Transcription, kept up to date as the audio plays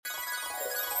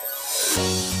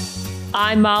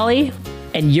I'm Molly,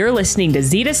 and you're listening to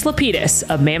Zetus Lapidus,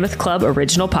 a Mammoth Club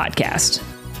original podcast.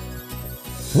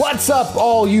 What's up,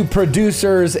 all you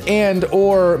producers and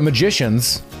or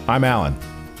magicians? I'm Alan.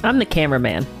 I'm the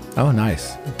cameraman. Oh,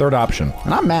 nice. Third option.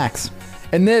 And I'm Max.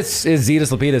 And this is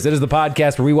Zetus Lapidus. It is the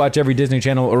podcast where we watch every Disney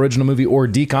Channel original movie or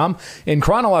DCOM in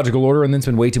chronological order and then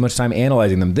spend way too much time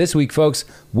analyzing them. This week, folks,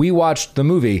 we watched the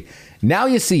movie Now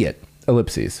You See It,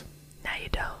 ellipses. Now you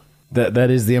don't. That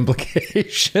is the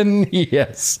implication,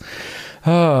 yes.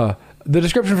 The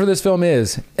description for this film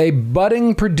is, a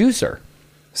budding producer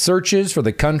searches for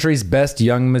the country's best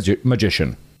young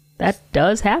magician. That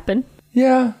does happen.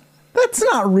 Yeah. That's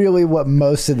not really what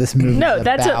most of this movie is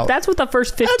about. That's what the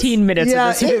first 15 minutes of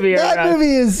this movie are that about.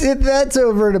 movie is, that's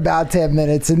over in about 10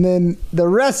 minutes, and then the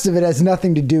rest of it has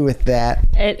nothing to do with that.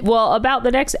 Well, about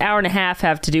the next hour and a half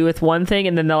have to do with one thing,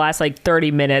 and then the last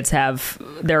 30 minutes have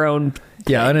their own thing.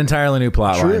 Yeah, an entirely new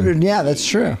plot line. Yeah, that's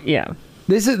true. Yeah.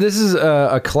 This is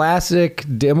a classic,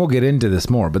 and we'll get into this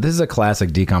more, but this is a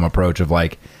classic DCOM approach of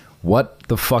what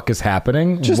the fuck is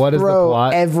happening? Just what is the throw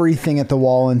plot? Everything at the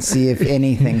wall and see if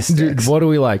anything sticks. Dude, what do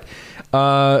we like?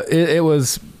 It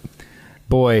was,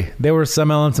 boy, there were some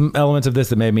elements of this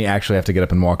that made me actually have to get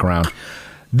up and walk around.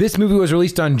 This movie was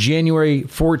released on January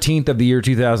 14th of the year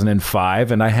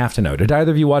 2005, and I have to know, did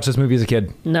either of you watch this movie as a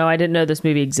kid? No, I didn't know this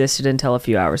movie existed until a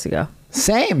few hours ago.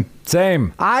 Same.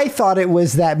 I thought it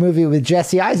was that movie with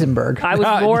Jesse Eisenberg. I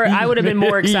would have been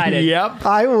more excited. Yep.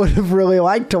 I would have really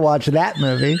liked to watch that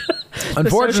movie.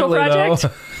 Unfortunately, Project?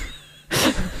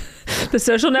 The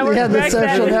Social Network? Yeah, the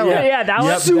Social Network. Yeah, that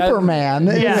was Superman.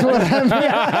 Is what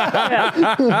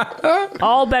I mean.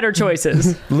 all better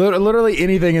choices. Literally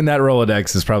anything in that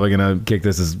Rolodex is probably going to kick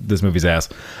this movie's ass.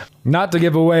 Not to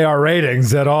give away our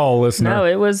ratings at all, listener. No,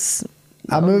 it was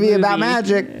A movie about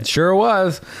magic. It sure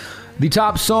was. The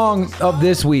top song of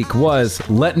this week was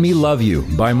Let Me Love You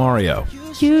by Mario.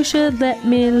 You should let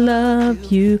me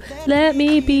love you. Let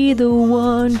me be the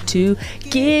one to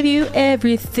give you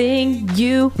everything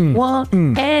you want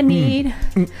and need.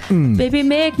 Baby,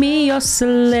 make me your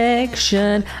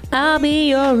selection. I'll be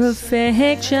your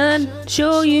affection.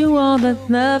 Show you all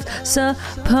that love's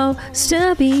supposed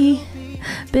to be.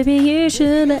 Baby, you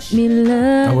should let me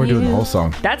love you. Oh, we're doing the whole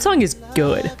song. That song is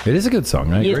good. It is a good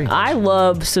song. I agree. I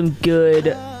love some good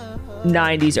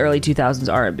 90s, early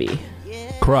 2000s R&B.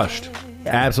 Crushed.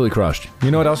 Absolutely crushed. You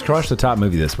know what else crushed? The top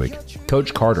movie this week.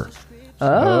 Coach Carter.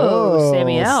 Oh,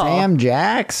 Samuel. Sam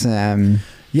Jackson.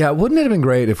 Yeah, wouldn't it have been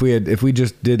great if we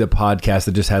just did a podcast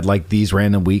that just had these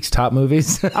random weeks top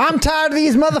movies? I'm tired of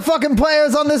these motherfucking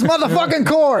players on this motherfucking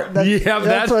court.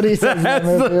 That's what he says. That's in that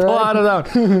movie, the right? plot of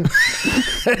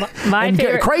that. My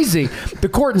favorite, crazy. The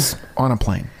court's on a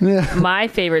plane. my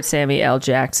favorite Sammy L.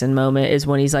 Jackson moment is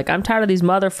when he's like, I'm tired of these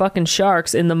motherfucking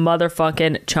sharks in the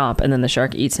motherfucking chomp. And then the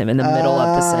shark eats him in the middle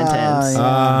of the sentence.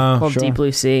 Yeah. Well, Deep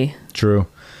Blue Sea. True.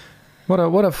 What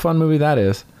a fun movie that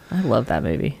is. I love that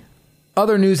movie.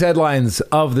 Other news headlines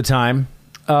of the time.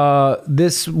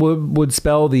 This would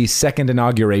spell the second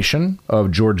inauguration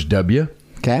of George W.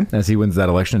 Okay. As he wins that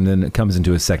election and then it comes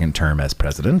into his second term as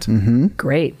president. Mm-hmm.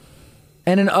 Great.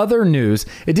 And in other news,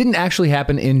 it didn't actually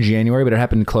happen in January, but it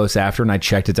happened close after. And I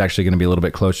checked, it's actually going to be a little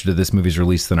bit closer to this movie's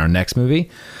release than our next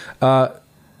movie.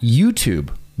 YouTube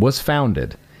was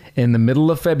founded in the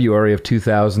middle of February of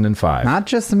 2005. Not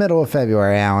just the middle of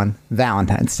February, Alan.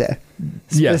 Valentine's Day.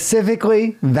 Yes.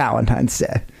 Specifically, Valentine's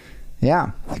Day.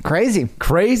 Yeah. Crazy.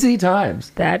 Crazy times.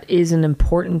 That is an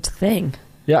important thing.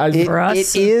 Yeah, For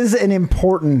us. It is an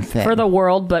important thing. For the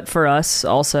world, but for us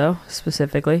also,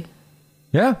 specifically.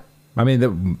 Yeah. I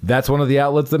mean, that's one of the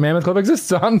outlets that Mammoth Club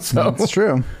exists on. So That's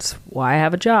true. That's why I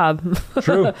have a job.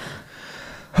 True.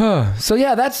 So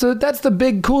yeah, that's the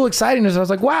big, cool excitingness. I was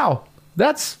like, wow,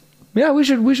 we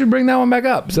should bring that one back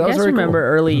up. So You that was guys very remember cool.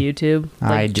 early YouTube?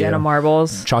 Like I do. Jenna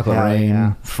Marbles, Chocolate Hell Rain,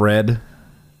 yeah. Fred.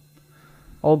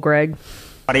 old Greg.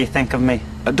 What do you think of me?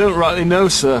 I don't rightly know,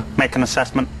 sir. Make an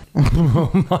assessment.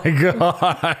 Oh my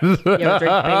God. You ever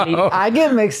drink baby? I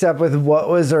get mixed up with what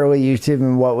was early YouTube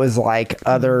and what was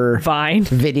other Vine.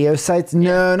 video sites.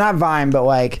 No, not Vine,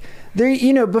 but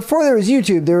there. Before there was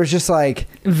YouTube, there was just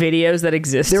Videos that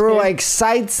exist. there were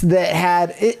sites that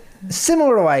had it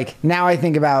similar to now I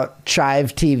think about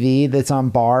Chive TV that's on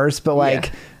bars, but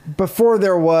before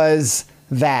there was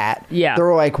that, there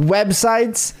were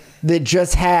websites that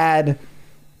just had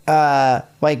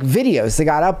videos that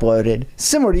got uploaded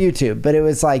similar to YouTube, but it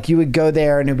was you would go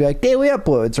there and it'd be daily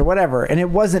uploads or whatever, and it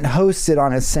wasn't hosted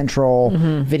on a central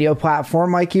video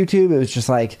platform like YouTube. It was just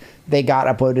they got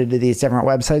uploaded to these different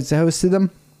websites that hosted them.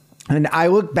 And I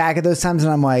look back at those times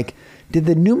and I'm like, did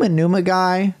the Numa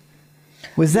guy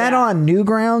Was that on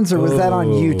Newgrounds or was that on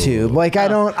YouTube? Like, I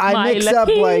mix up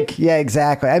like, yeah,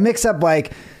 exactly. I mix up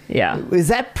like, is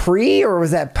that pre or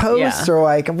was that post or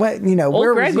like what? You know,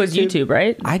 Old Greg was YouTube,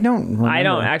 right? I don't remember. I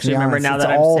don't actually remember now it's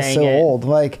that I'm all saying so it. old.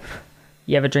 Like,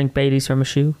 you ever drink Baileys from a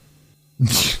shoe?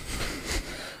 it's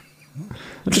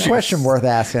a question worth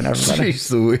asking, everybody.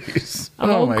 Jeez Louise.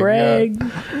 Oh my Greg.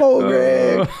 God. Oh,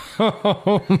 Greg.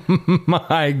 Oh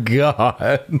my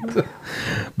God.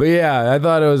 But yeah, I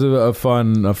thought it was a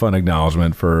fun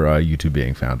acknowledgement for YouTube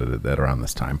being founded at around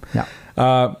this time. Yeah.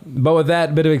 But with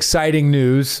that bit of exciting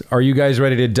news, are you guys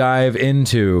ready to dive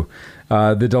into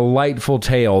the delightful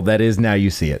tale that is Now You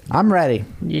See It? I'm ready.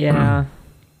 Yeah.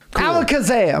 Cool.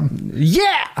 Alakazam.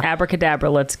 Yeah. Abracadabra,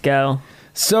 let's go.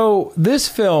 So this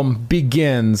film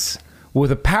begins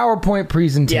with a PowerPoint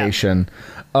presentation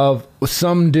of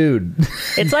some dude.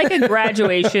 It's like a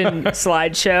graduation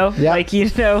slideshow. Yep. Like,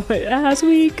 you know, as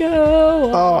we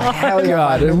go. Oh, hell yeah.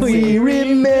 God, and we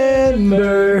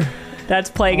remember. That's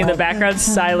playing in the background,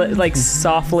 silent, like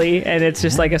softly, and it's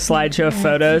just like a slideshow of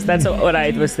photos. That's what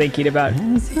I was thinking about.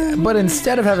 But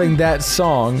instead of having that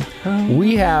song,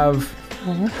 we have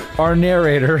our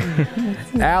narrator,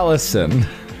 Allison.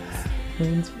 I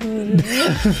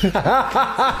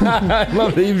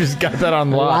love that you just got that on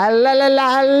lock. La la la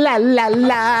la la la la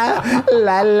la la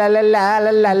la la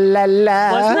la la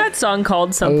la. Wasn't that song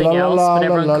called something else, but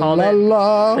everyone called it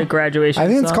the graduation I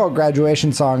think song? it's called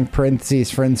Graduation Song,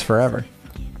 parentheses, Friends Forever.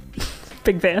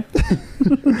 Big fan.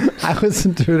 I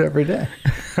listen to it every day.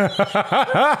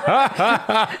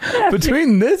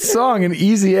 Between this song and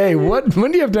Easy A, when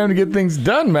do you have time to get things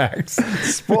done, Max?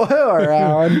 Spoiler,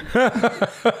 Alan.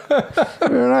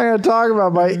 We're not going to talk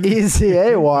about my Easy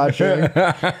A watching.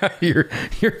 Your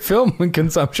film and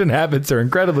consumption habits are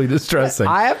incredibly distressing.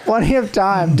 I have plenty of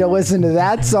time to listen to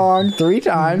that song 3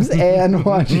 times and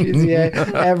watch Easy A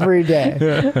every day.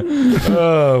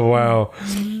 Oh, wow.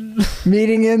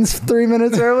 Meeting ends 3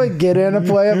 minutes early, get in a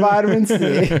play of vitamin C.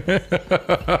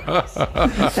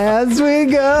 As we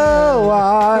go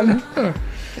on.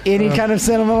 Any kind of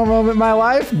sentimental moment in my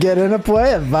life, get in a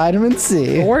play of vitamin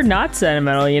C. Or not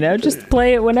sentimental, you know, just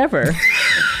play it whenever.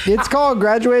 It's called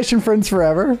Graduation Friends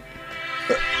Forever.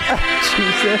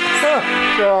 Jesus.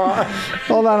 Oh, God.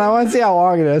 Hold on, I want to see how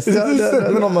long it is. Is this a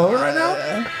sentimental moment right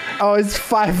now? Oh, it's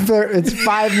 5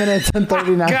 minutes and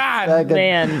 39 seconds.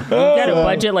 Man, you got to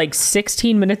budget like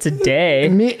 16 minutes a day.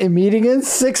 Meeting in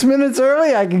 6 minutes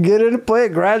early, I can get in to play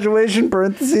at Graduation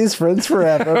parentheses Friends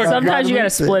Forever. Sometimes you got to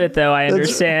split it, though. I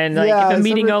understand. Like, if a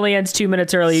meeting only ends 2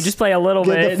 minutes early, you just play a little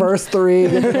bit. Get the first 3,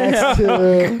 get the next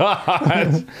 2.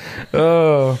 God.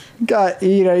 Oh.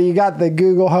 You got the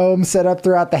Google Home set up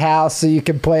throughout the house so you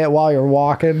can play it while you're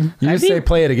walking. You just say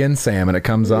play it again, Sam, and it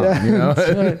comes on. Yeah, you know?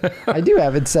 that's right. I do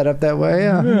have it set up that way.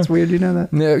 Yeah, it's weird you know that.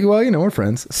 Yeah, well, you know, we're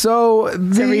friends. So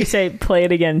you say play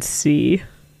it again, C.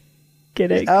 Get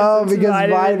it? Oh, because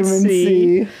vitamin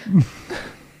C.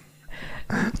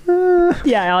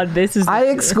 Yeah, this is. I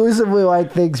exclusively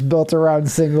like things built around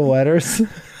single letters.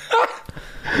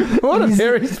 What a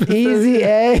very specific. Easy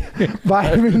A,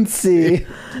 vitamin C.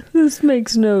 This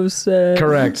makes no sense.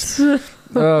 Correct.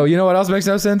 Oh, you know what else makes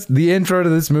no sense? The intro to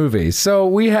this movie. So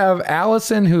we have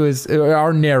Allison, who is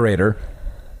our narrator,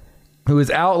 who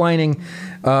is outlining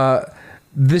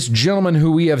this gentleman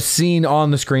who we have seen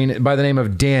on the screen by the name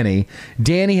of Danny.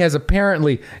 Danny has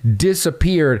apparently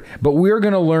disappeared, but we're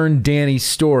going to learn Danny's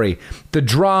story. The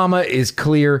drama is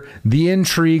clear. The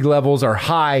intrigue levels are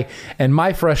high, and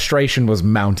my frustration was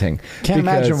mounting. Can't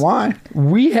imagine why.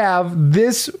 We have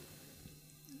this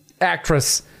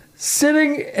actress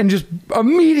sitting and just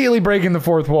immediately breaking the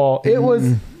fourth wall. It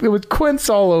was Quince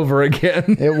all over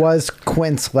again. It was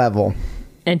Quince level.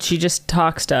 And she just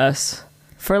talks to us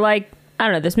for like, I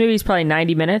don't know, this movie's probably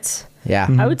 90 minutes. Yeah.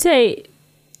 I would say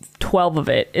 12 of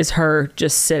it is her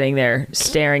just sitting there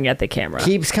staring at the camera.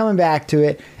 Keeps coming back to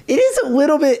it. It is a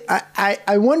little bit,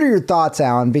 I wonder your thoughts,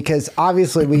 Alan, because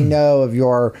obviously we know of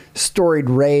your storied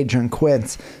rage on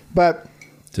Quince, but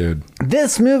Dude,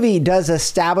 this movie does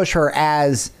establish her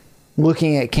as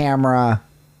looking at camera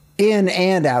in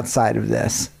and outside of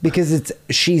this because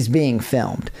she's being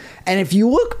filmed. And if you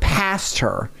look past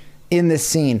her in this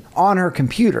scene on her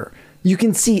computer, you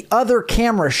can see other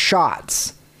camera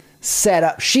shots set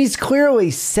up. She's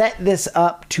clearly set this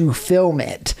up to film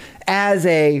it as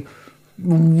a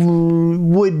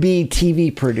would-be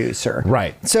TV producer.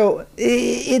 Right. So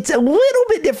it's a little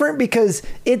bit different because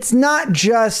it's not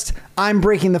just I'm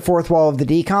breaking the fourth wall of the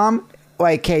DCOM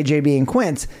like KJB and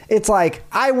Quince. It's like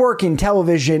I work in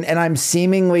television and I'm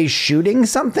seemingly shooting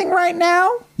something right now.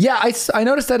 yeah, I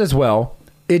noticed that as well.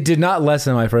 It did not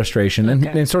lessen my frustration.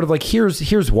 And sort of like,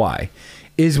 here's why.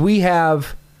 Is we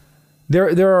have...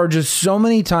 There are just so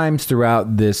many times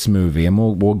throughout this movie, and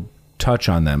we'll touch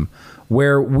on them,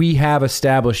 where we have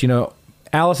established,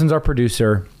 Allison's our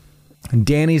producer,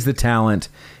 Danny's the talent,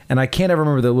 and I can't ever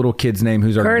remember the little kid's name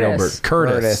who's our Gilbert.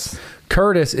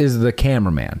 Curtis is the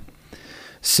cameraman.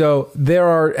 So there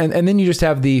are, and then you just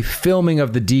have the filming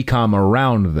of the decom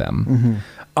around them. Mm-hmm.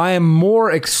 I am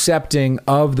more accepting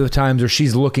of the times where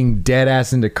she's looking dead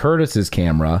ass into Curtis's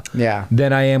camera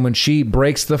than I am when she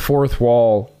breaks the fourth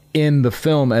wall in the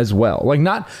film as well. Like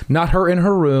not her in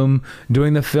her room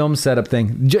doing the film setup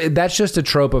thing. That's just a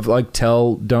trope of like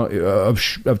telling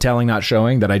not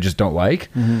showing that I just don't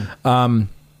like. Mm-hmm.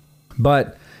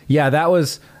 But yeah,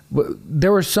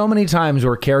 there were so many times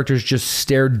where characters just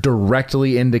stared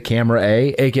directly into camera A,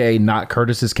 aka not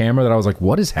Curtis's camera, that I was like,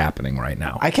 what is happening right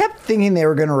now? I kept thinking they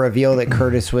were going to reveal that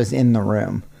Curtis was in the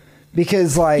room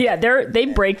because like,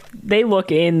 they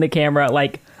look in the camera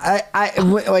like,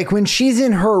 like when she's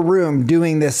in her room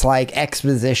doing this like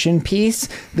exposition piece,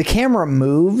 the camera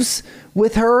moves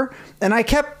with her. And I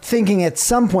kept thinking at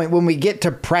some point when we get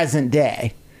to present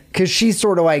day, because she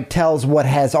sort of like tells what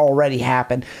has already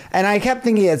happened. And I kept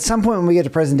thinking at some point when we get to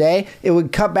present day, it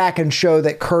would cut back and show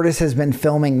that Curtis has been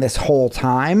filming this whole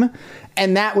time.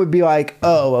 And that would be like,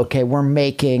 oh, okay, we're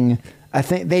making... I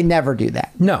think they never do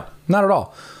that. No, not at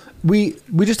all. We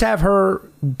just have her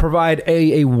provide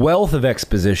a wealth of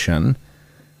exposition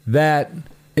that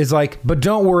is like, but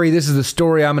don't worry, this is the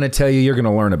story I'm going to tell you. You're going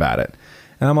to learn about it.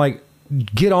 And I'm like,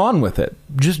 get on with it.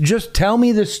 Just tell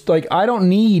me this. Like, I don't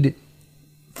need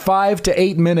 5 to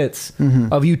 8 minutes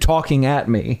of you talking at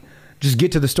me. Just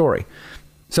get to the story.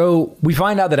 So we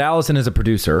find out that Allison is a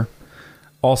producer,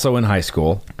 also in high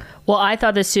school. Well, I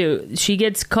thought this too. She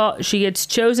gets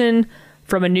chosen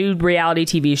from a new reality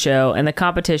TV show, and the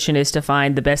competition is to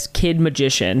find the best kid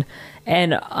magician.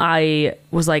 And I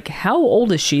was like, how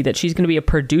old is she that she's going to be a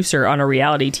producer on a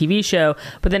reality TV show?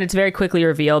 But then it's very quickly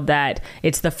revealed that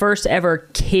it's the first ever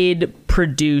kid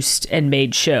produced and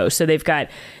made show. So they've got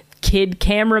kid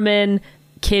cameramen,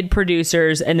 kid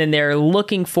producers, and then they're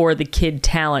looking for the kid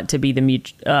talent to be the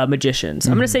magicians.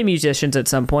 I'm going to say musicians at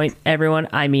some point, everyone.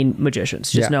 I mean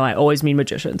magicians. Just know I always mean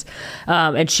magicians.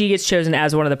 And she gets chosen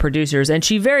as one of the producers, and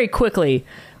she very quickly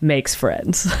makes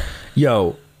friends.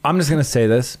 Yo, I'm just going to say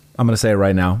this. I'm going to say it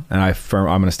right now, and I'm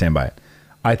going to stand by it.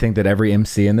 I think that every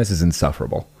MC in this is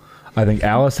insufferable. I think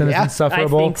Allison is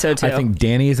insufferable. I think so too. I think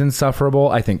Danny is insufferable.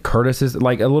 I think Curtis is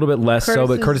like a little bit less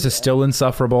but Curtis is still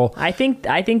insufferable. I think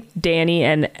Danny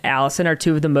and Allison are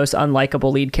two of the most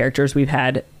unlikable lead characters we've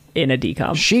had in a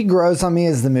decom. She grows on me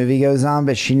as the movie goes on,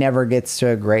 but she never gets to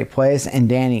a great place. And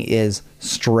Danny is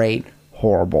straight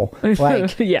horrible.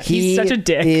 Like, he's such a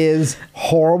dick. Is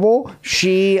horrible.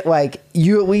 She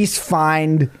you at least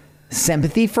find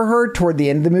sympathy for her toward the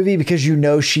end of the movie because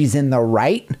she's in the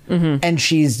right and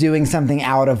she's doing something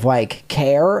out of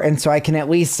care, and so I can at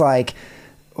least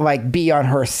be on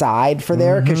her side for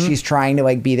there because she's trying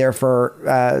to be there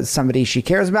for somebody she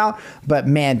cares about. But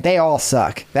man, they all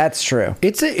suck. That's true.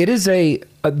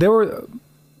 There were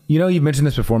you've mentioned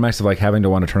this before, Max, of having to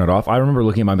want to turn it off. I remember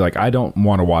looking at mine and be I don't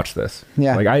want to watch this.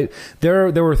 Yeah.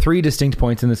 There were 3 distinct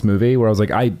points in this movie where I was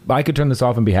I could turn this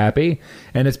off and be happy.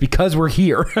 And it's because we're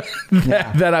here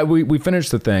that we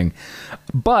finished the thing.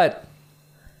 But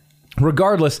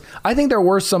regardless, I think there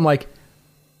were some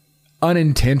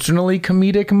unintentionally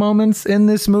comedic moments in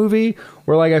this movie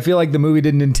where I feel like the movie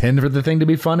didn't intend for the thing to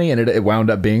be funny and it wound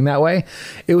up being that way.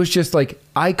 It was just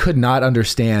I could not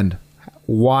understand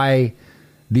why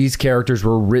these characters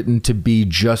were written to be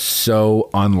just so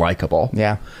unlikable.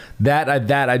 Yeah. I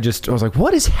was like,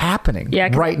 what is happening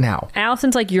right now?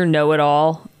 Allison's your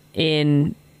know-it-all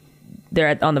on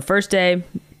the first day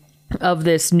of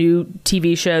this new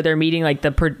TV show. They're meeting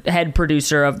the head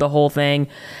producer of the whole thing.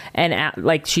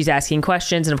 And she's asking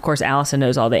questions. And of course, Allison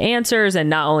knows all the answers. And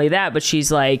not only that, but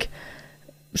she's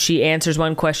she answers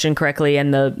one question correctly,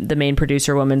 and the main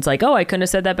producer woman's oh, I couldn't have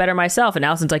said that better myself. And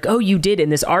Allison's oh, you did in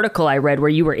this article I read where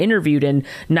you were interviewed in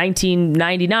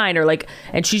 1999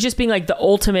 and she's just being the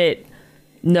ultimate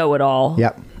know-it-all.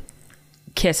 Yep.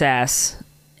 Kiss ass.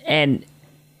 And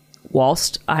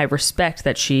whilst I respect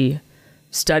that she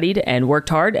studied and worked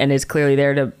hard and is clearly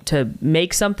there to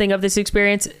make something of this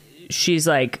experience, she's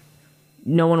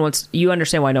no one wants. You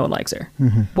understand why no one likes her.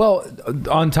 Mm-hmm. Well,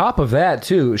 on top of that,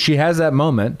 too, she has that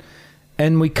moment,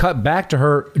 and we cut back to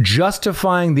her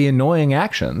justifying the annoying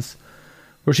actions,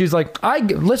 where she's I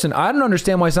don't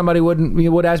understand why somebody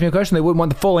would ask me a question they wouldn't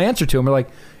want the full answer to. And we're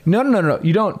no,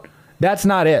 you don't. That's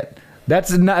not it.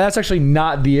 That's actually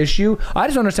not the issue. I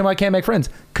just don't understand why I can't make friends.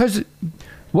 Because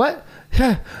What?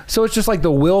 So it's just like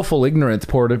the willful ignorance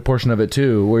portion of it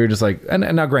too, where you're just like,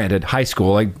 and now granted, high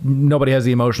school, like nobody has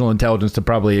the emotional intelligence to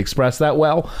probably express that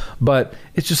well, but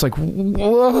it's just like,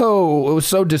 whoa, it was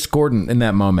so discordant in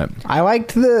that moment. I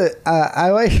liked the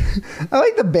I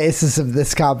like the basis of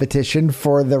this competition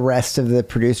for the rest of the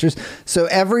producers. So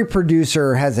every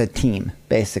producer has a team,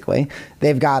 basically.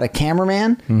 They've got a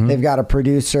cameraman, they've got a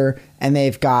producer, and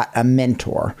they've got a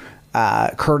mentor.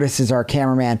 Curtis is our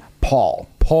cameraman.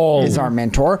 Paul is our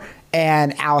mentor,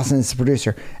 and Allison is the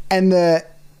producer. And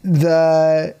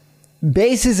the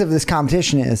basis of this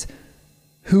competition is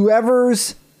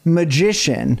whoever's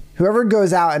magician, whoever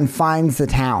goes out and finds the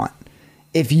talent,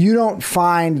 if you don't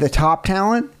find the top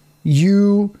talent,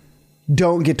 you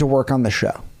don't get to work on the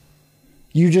show.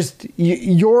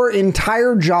 Your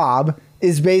entire job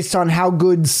is based on how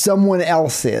good someone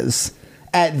else is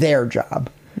at their job.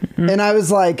 And I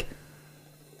was like,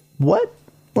 what?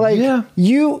 Like,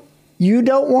 you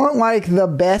don't want like the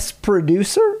best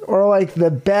producer or like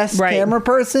the best camera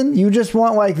person. You just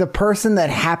want like the person that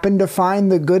happened to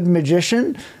find the good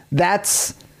magician.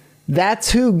 That's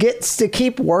who gets to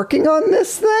keep working on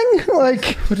this thing.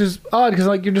 Like, which is odd because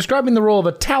like you're describing the role of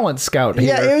a talent scout here.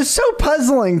 Yeah, it was so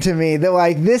puzzling to me that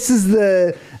like this is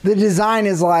the design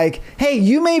is like, hey,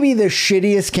 you may be the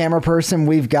shittiest camera person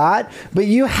we've got, but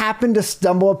you happen to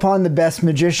stumble upon the best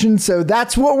magician, so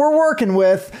that's what we're working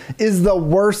with is the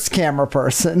worst camera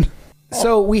person.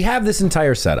 So we have this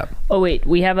entire setup. Oh wait,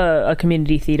 we have a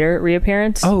community theater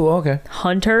reappearance. Oh, okay.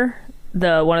 Hunter,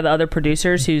 one of the other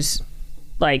producers who's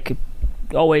like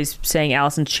always saying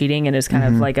Allison's cheating and is kind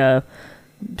of like a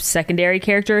secondary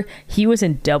character. He was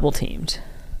in Double Teamed.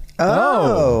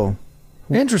 Oh.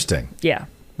 Interesting. Yeah.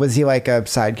 Was he like a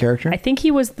side character? I think he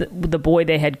was the boy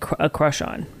they had a crush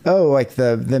on. Oh, like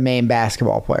the main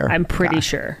basketball player. I'm pretty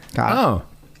sure. Oh,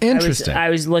 interesting. I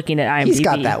was looking at IMDb. He's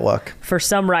got that look. For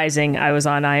Some Rising, I was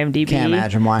on IMDb. Can't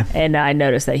imagine why. And I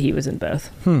noticed that he was in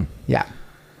both. Yeah.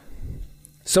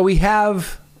 So we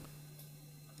have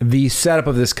the setup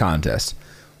of this contest.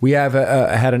 We have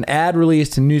had an ad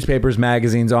released in newspapers,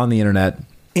 magazines, on the internet.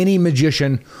 Any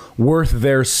magician worth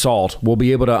their salt will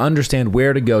be able to understand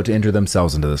where to go to enter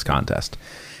themselves into this contest.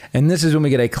 And this is when we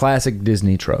get a classic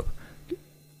Disney trope.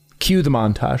 Cue the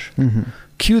montage.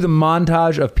 Cue the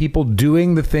montage of people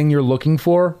doing the thing you're looking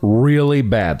for really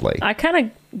badly. I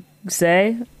gotta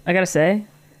say,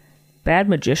 bad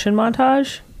magician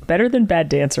montage, better than bad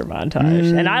dancer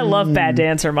montage. And I love bad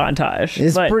dancer montage.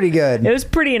 It's pretty good. It was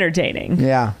pretty entertaining.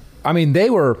 Yeah. I mean, they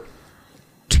were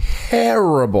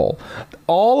terrible.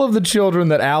 All of the children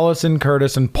that Allison,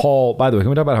 Curtis, and Paul... By the way, can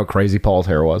we talk about how crazy Paul's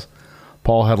hair was?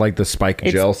 Paul had like the spike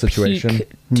gel situation. Peak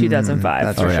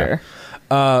 2005, for sure.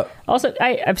 Also,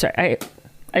 I'm sorry. I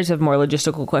just have more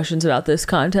logistical questions about this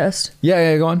contest.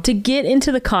 Yeah, go on. To get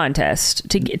into the contest,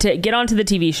 to get onto the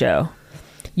TV show,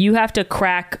 you have to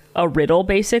crack a riddle,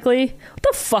 basically. What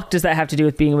the fuck does that have to do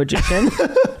with being a magician?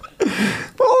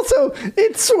 Also,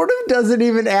 it sort of doesn't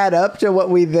even add up to what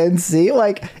we then see.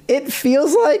 Like, it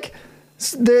feels like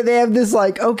they have this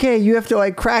like, okay, you have to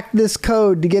like crack this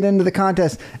code to get into the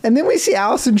contest. And then we see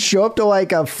Allison show up to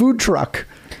like a food truck.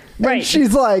 Right. And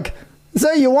she's like,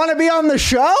 so you want to be on the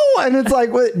show? And it's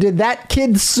like, what, did that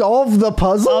kid solve the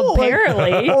puzzle?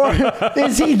 Apparently. Like, or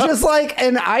is he just like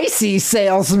an icy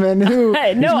salesman who...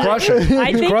 No, I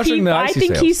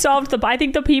think he solved I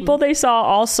think the people they saw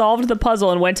all solved the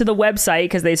puzzle and went to the website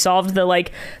because they solved the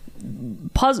like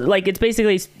puzzle. Like, it's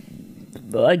basically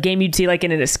a game you'd see like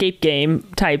in an escape game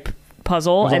type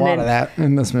puzzle. There's a lot of that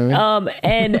in this movie.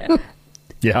 And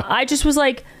yeah, I just was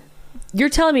like, you're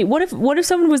telling me, what if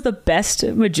someone was the best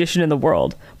magician in the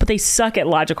world, but they suck at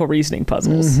logical reasoning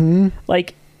puzzles?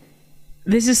 Like,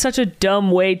 this is such a dumb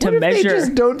way to measure. They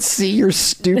just don't see your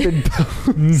stupid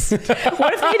pose.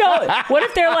 What if they don't? What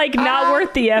if they're like not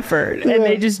worth the effort and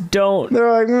they just don't? They're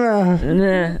like,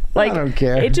 nah. Like, I don't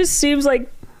care. It just seems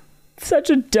like such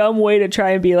a dumb way to try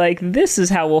and be like, this is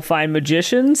how we'll find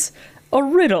magicians. A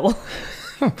riddle.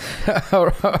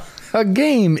 A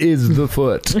game is the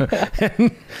foot.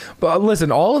 But listen,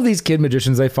 all of these kid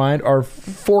magicians they find are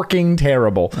forking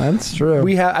terrible. That's true.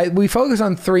 We focus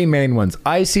on three main ones.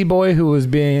 Icy Boy, who was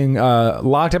being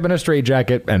locked up in a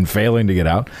straitjacket and failing to get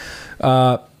out.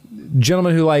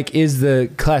 Gentleman who like is the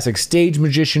classic stage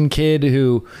magician kid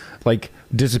who like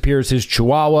disappears his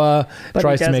chihuahua, but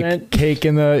tries to make cake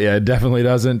definitely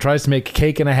doesn't. Tries to make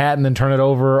cake in a hat and then turn it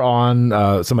over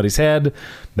on somebody's head.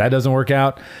 That doesn't work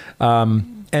out.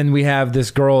 And we have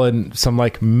this girl in some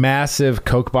like massive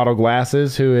Coke bottle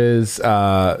glasses who's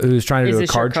trying to do a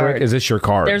card trick. Is this your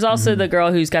card? There's also the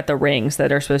girl who's got the rings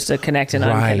that are supposed to connect and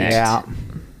unconnect. Yeah.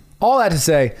 All that to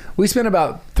say, we spent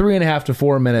about 3.5 to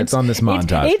 4 minutes on this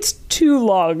montage. It's too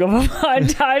long of a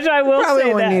montage, I will Probably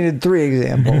say only that. needed 3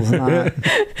 examples.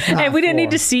 And we didn't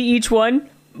need to see each one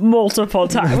multiple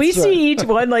times. We see each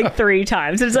one like 3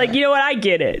 times. It's like, you know what? I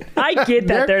get it. I get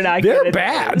that they're not good. They're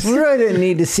bad. We really didn't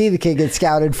need to see the kid get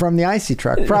scouted from the icy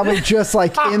truck. Probably just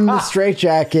like in the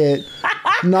straitjacket,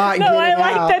 not getting I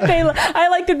like out. I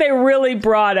like that they really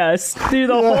brought us through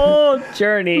the whole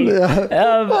journey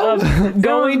of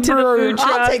going to the food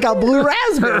truck. I'll take a blue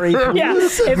raspberry. Yeah,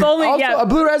 if only. Also, Yeah, a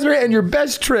blue raspberry and your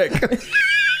best trick.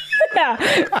 yeah.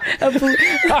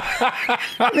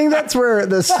 I think that's where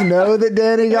the snow that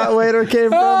Danny got later came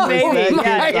from. Maybe.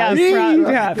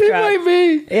 Yeah.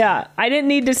 Maybe. Yeah, I didn't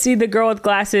need to see the girl with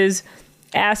glasses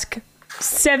ask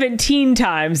 17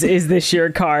 times, "Is this your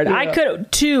card?" I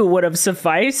could 2 would have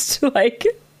sufficed. Like,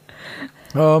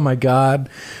 Oh my God.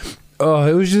 Oh,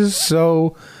 it was just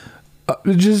so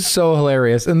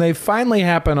hilarious. And they finally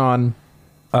happen on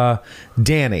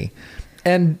Danny.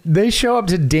 And they show up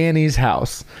to Danny's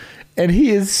house. And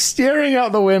he is staring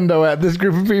out the window at this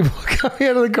group of people coming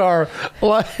out of the car.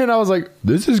 And I was like,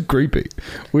 this is creepy.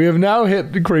 We have now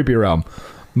hit the creepy realm.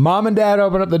 Mom and Dad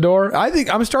open up the door.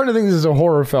 I'm starting to think this is a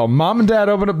horror film. Mom and Dad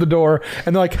open up the door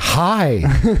and they're like, "Hi,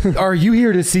 are you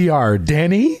here to see our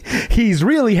Danny? He's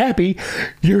really happy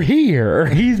you're here.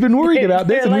 He's been worried about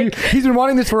this. And he's been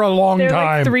wanting this for a long they're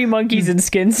time." like 3 monkeys in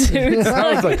skin suits.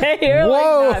 I was like, They're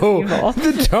whoa, like not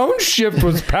evil. the tone shift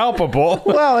was palpable.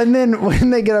 Well, and then when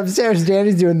they get upstairs,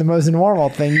 Danny's doing the most normal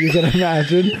thing you can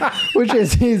imagine, which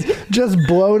is he's just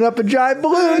blown up a giant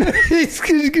balloon. he's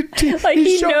He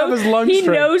showing up his lung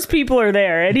strength. knows people are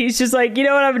there, and he's just like, you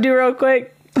know what I'm gonna do real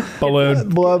quick? Balloon.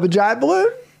 Blow up a giant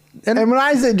balloon. And when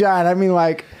I say giant, I mean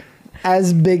like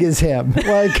as big as him.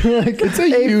 Like It's a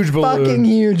huge balloon. Fucking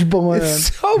huge balloon.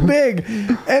 It's so big.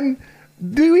 And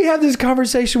do we have this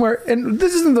conversation where, and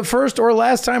this isn't the first or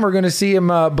last time we're going to see him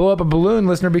blow up a balloon,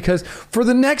 listener, because for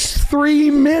the next 3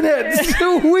 minutes,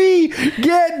 we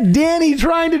get Danny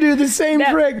trying to do the same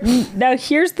trick. Now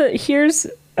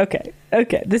okay.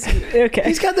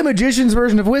 He's got the magician's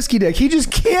version of Whiskey Dick. He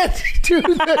just can't do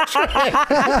the trick.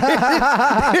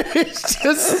 It's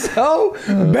just so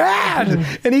bad.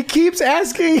 And he keeps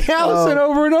asking Allison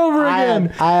over and over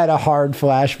again. I had a hard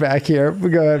flashback here.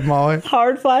 Go ahead, Molly.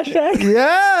 Hard flashback.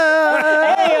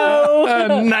 Yeah.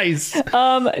 Heyo. Nice.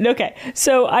 Okay.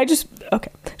 So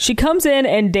she comes in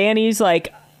and Danny's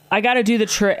like, I got to do the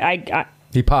trick.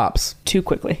 He pops. Too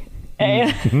quickly.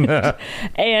 And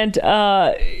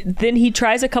then he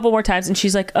tries a couple more times and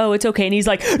she's like, "Oh, it's okay." And he's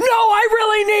like, "No, I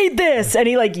really need this." And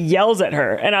he like yells at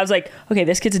her. And I was like, okay,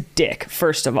 this kid's a dick,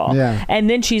 first of all. Yeah. And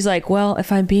then she's like, "Well,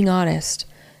 if I'm being honest,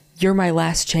 you're my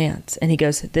last chance." And he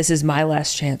goes, "This is my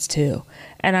last chance too."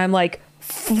 And I'm like,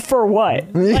 for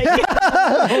what? Like,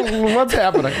 What's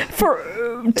happening?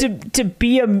 to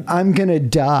be a I'm gonna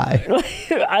die.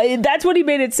 that's what he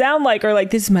made it sound like, or like,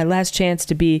 this is my last chance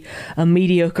to be a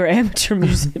mediocre amateur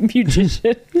musician.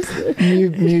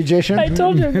 Musician. I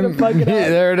told you I'm gonna fuck it up. Yeah,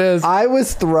 there it is. I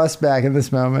was thrust back in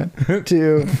this moment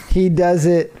to he does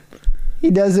it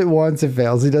once, it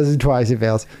fails. He does it twice, it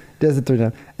fails. He does it 3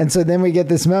 times. And so then we get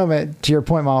this moment, to your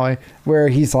point, Molly, where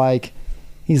he's like,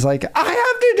 "I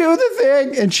have to do the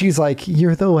thing." And she's like,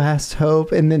 "You're the last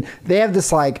hope." And then they have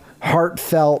this like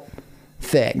heartfelt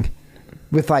thing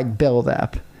with like build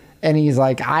up. And he's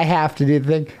like, "I have to do the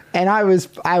thing." And I was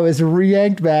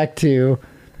yanked back to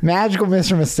Magical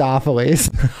Mr. Mistopheles.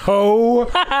 Oh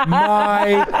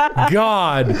my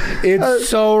God. It's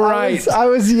so right. I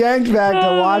was yanked back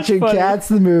to watching funny. Cats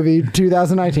the movie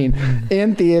 2019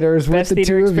 in theaters with Best the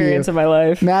theater 2 of you. experience of my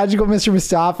life. Magical Mr.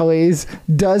 Mistopheles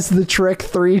does the trick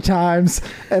 3 times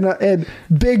and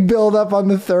big build up on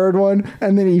the 3rd one,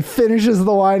 and then he finishes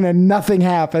the line and nothing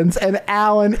happens. And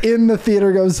Alan in the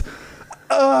theater goes,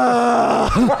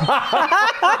 "Ugh."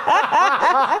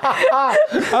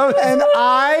 And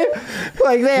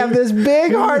they have this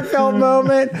big heartfelt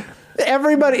moment.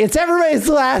 It's everybody's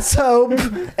last hope.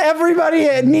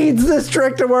 Everybody needs this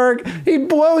trick to work. He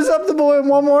blows up the balloon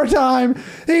one more time.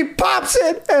 He pops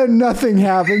it and nothing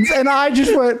happens. And I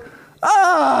just went,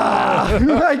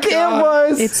 like it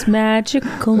was. It's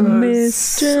magical,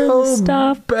 Mr.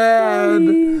 so bad.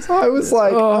 I was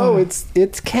like,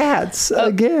 it's Cats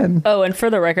again. Oh, and for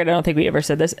the record, I don't think we ever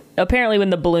said this. Apparently,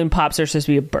 when the balloon pops, there's supposed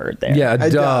to be a bird there. Yeah, a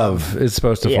dove is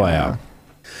supposed to fly out.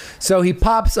 So he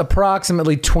pops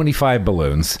approximately 25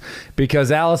 balloons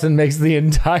because Allison makes the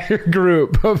entire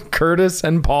group of Curtis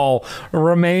and Paul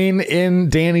remain in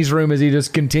Danny's room as he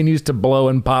just continues to blow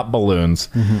and pop balloons.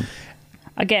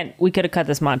 Again, we could have cut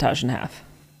this montage in half.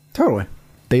 Totally.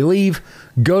 They leave,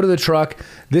 go to the truck.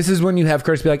 This is when you have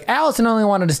Curtis be like, Allison only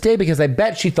wanted to stay because I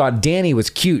bet she thought Danny was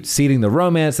cute, seeding the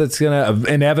romance that's going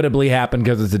to inevitably happen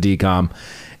because it's a decom.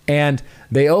 And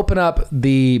they open up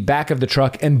the back of the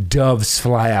truck and doves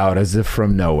fly out as if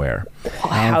from nowhere.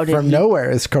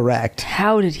 Nowhere is correct.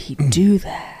 How did he do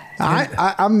that?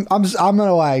 I'm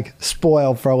gonna like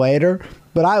spoil for later.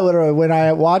 But I literally, when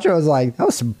I watch it, I was like, that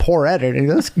was some poor editing.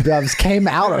 Those doves came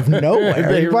out of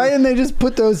nowhere. Why didn't they just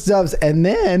put those doves? And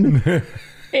then...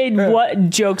 And what?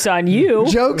 Joke's on you.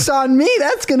 Joke's on me.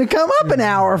 That's going to come up an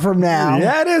hour from now.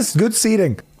 Yeah, it is. Good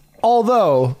seating.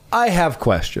 Although, I have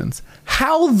questions.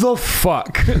 How the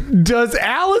fuck does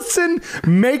Allison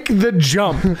make the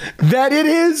jump that it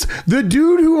is the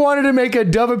dude who wanted to make a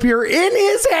dove appear in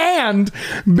his hand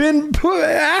been put?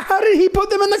 How did he put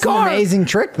them in the car? An amazing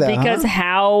trick, though. Because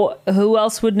who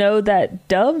else would know that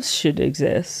doves should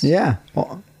exist? Yeah.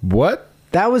 Well, what?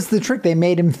 That was the trick. They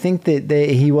made him think that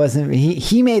he wasn't.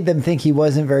 He made them think he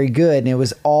wasn't very good, and it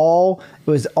was all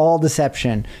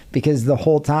deception because the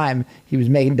whole time he was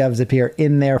making doves appear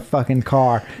in their fucking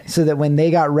car, so that when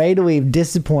they got ready to leave,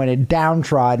 disappointed,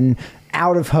 downtrodden,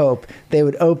 out of hope, they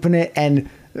would open it and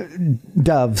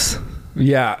doves.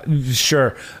 Yeah,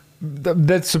 sure.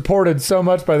 That's supported so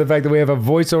much by the fact that we have a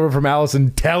voiceover from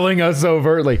Allison telling us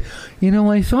overtly,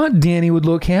 I thought Danny would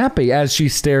look happy as she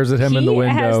stares at him in the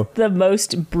window. He has the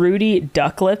most broody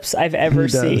duck lips I've ever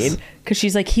seen. Because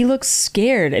she's like, he looks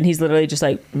scared. And he's literally just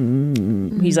like,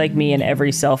 he's like me in every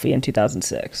selfie in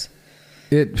 2006.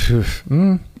 It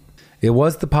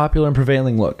was the popular and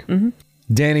prevailing look. Mm-hmm.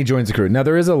 Danny joins the crew. Now,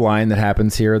 there is a line that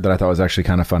happens here that I thought was actually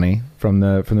kind of funny from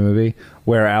the movie,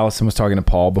 where Allison was talking to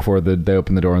Paul before they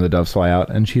open the door and the doves fly out.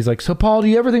 And she's like, so, Paul, do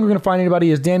you ever think we're going to find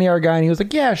anybody? Is Danny our guy? And he was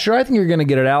like, yeah, sure. I think you're going to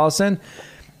get it, Allison.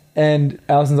 And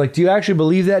Allison's like, do you actually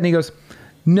believe that? And he goes,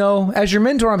 no, as your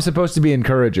mentor, I'm supposed to be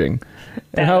encouraging.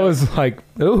 And I was like,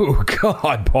 oh,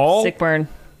 God, Paul. Sick burn.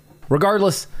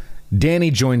 Regardless,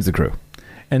 Danny joins the crew.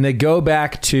 And they go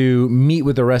back to meet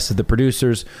with the rest of the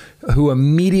producers, who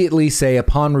immediately say,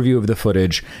 upon review of the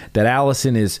footage, that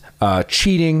Allison is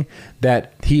cheating,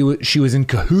 that she was in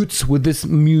cahoots with this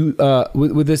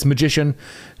with this magician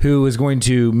who is going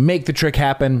to make the trick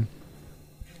happen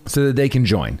so that they can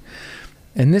join.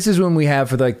 And this is when we have,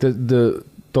 for like the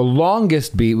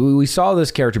longest beat, we saw this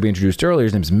character be introduced earlier.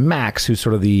 His name's Max, who's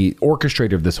sort of the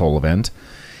orchestrator of this whole event.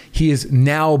 He is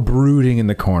now brooding in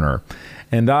the corner.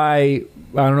 And I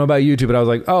don't know about you two, but I was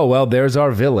like, oh, well, there's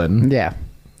our villain. Yeah.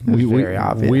 Very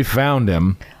obvious. We found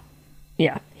him.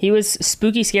 Yeah. He was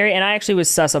spooky, scary, and I actually was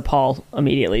sus of Paul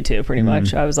immediately, too, pretty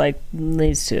much. I was like,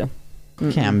 these two.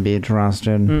 Can't be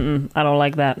trusted. I don't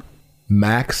like that.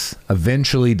 Max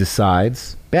eventually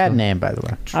decides. Bad name, by the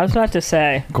way. I was about to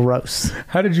say. Gross.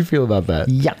 How did you feel about that?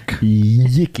 Yuck.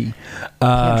 Yicky.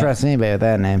 Can't trust anybody with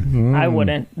that name. I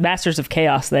wouldn't. Masters of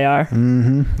Chaos, they are.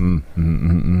 Can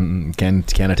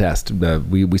attest.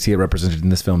 We see it represented in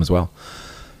this film as well.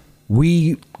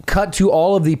 We cut to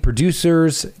all of the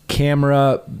producers,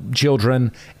 camera,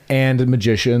 children, and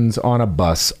magicians on a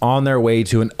bus on their way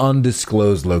to an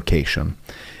undisclosed location.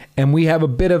 And we have a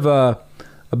bit of a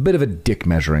dick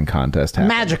measuring contest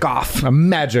happening. Magic off. A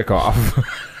magic off.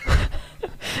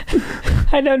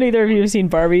 I know neither of you have seen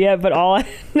Barbie yet, but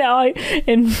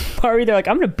in Barbie, they're like,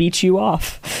 I'm going to beat you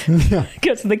off.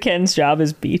 Because the Ken's job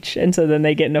is beach. And so then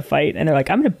they get in a fight and they're like,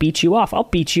 I'm going to beat you off. I'll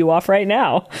beat you off right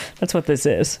now. That's what this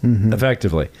is. Mm-hmm.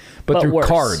 Effectively. But through worse.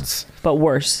 Cards. But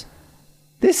worse.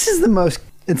 This is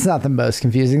it's not the most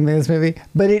confusing thing in this movie,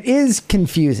 but it is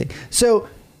confusing. So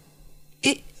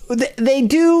they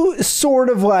do sort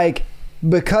of like,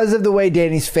 because of the way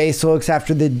Danny's face looks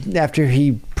after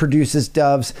he produces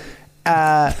doves,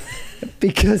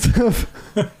 because of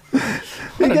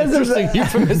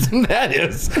euphemism that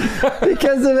is.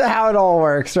 Because of how it all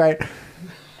works, right?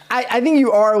 I think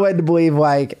you are led to believe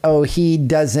like, oh, he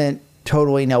doesn't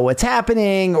totally know what's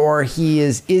happening, or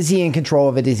is he in control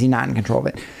of it? Is he not in control of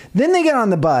it? Then they get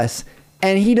on the bus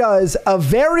and he does a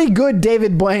very good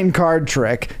David Blaine card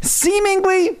trick,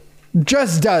 seemingly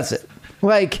just does it.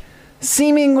 Like,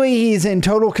 seemingly he's in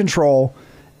total control,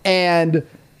 and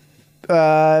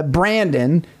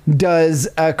Brandon does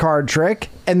a card trick,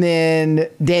 and then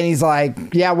Danny's like,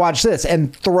 yeah, watch this,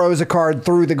 and throws a card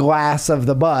through the glass of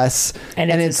the bus, and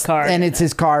it's his card. And it's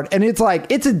his card, and it's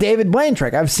like, it's a David Blaine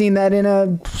trick. I've seen that in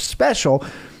a special.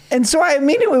 And so I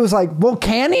immediately was like, well,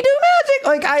 can he do magic?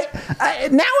 Like,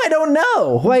 now I don't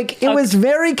know. Like, it was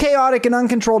very chaotic and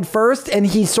uncontrolled first, and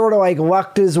he sort of like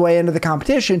lucked his way into the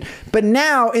competition. But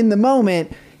now, in the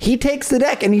moment, he takes the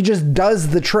deck and he just does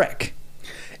the trick.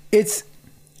 It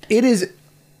is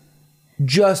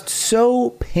just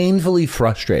so painfully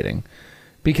frustrating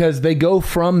because they go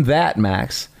from that,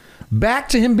 Max, back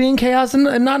to him being chaos and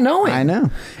not knowing. I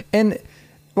know. And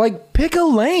like, pick a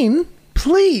lane,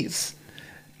 please.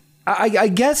 I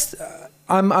guess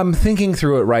I'm thinking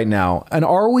through it right now. And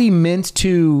are we meant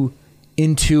to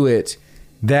intuit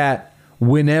that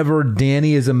whenever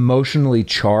Danny is emotionally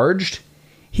charged,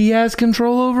 he has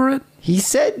control over it? He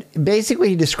said, basically,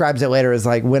 he describes it later as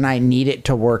like, when I need it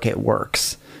to work, it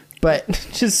works. But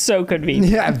just so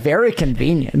convenient. Yeah, very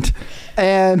convenient.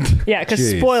 And yeah, because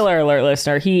spoiler alert,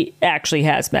 listener, he actually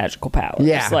has magical powers.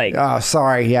 Yeah. Like, oh,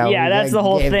 sorry. Yeah. Yeah, that's the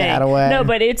whole thing. No,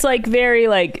 but it's like very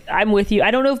like, I'm with you. I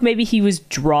don't know if maybe he was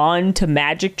drawn to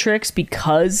magic tricks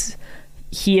because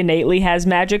he innately has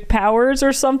magic powers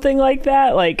or something like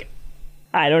that. Like,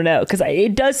 I don't know, because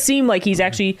it does seem like he's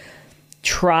actually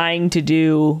trying to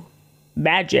do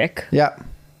magic. Yeah.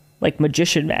 Like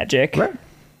magician magic. Right.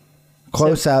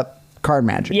 Close up card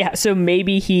magic. Yeah, so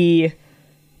maybe he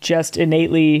just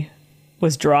innately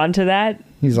was drawn to that.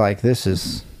 He's like, this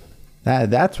is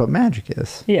that's what magic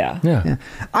is. Yeah.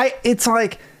 It's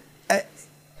like,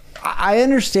 I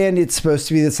understand it's supposed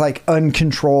to be this like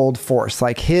uncontrolled force.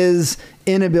 Like, his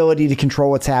inability to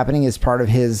control what's happening is part of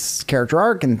his character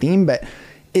arc and theme, but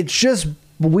it's just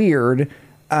weird.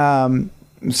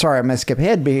 Sorry, I'm gonna skip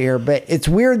ahead here, but it's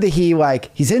weird that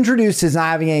he's introduced as not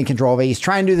having any control of it. He's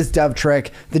trying to do this dove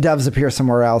trick. The doves appear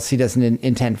somewhere else. He doesn't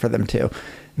intend for them to.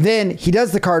 Then he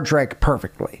does the card trick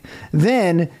perfectly.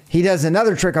 Then he does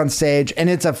another trick on stage,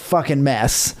 and it's a fucking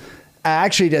mess.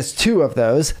 Actually, does two of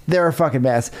those. They're a fucking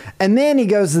mess. And then he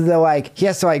goes to he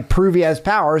has to prove he has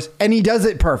powers, and he does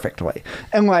it perfectly,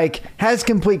 and has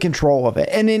complete control of it.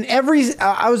 And in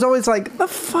I was always like, the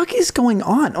fuck is going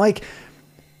on?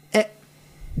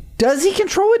 Does he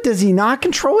control it? Does he not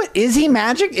control it? Is he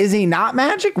magic? Is he not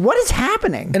magic? What is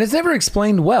happening? And it's never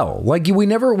explained well. Like, we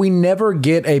never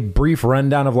get a brief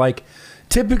rundown of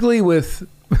typically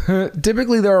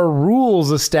there are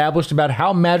rules established about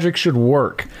how magic should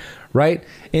work, right?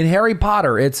 In Harry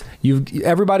Potter, it's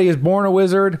everybody is born a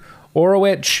wizard or a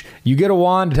witch. You get a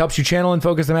wand, it helps you channel and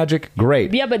focus the magic.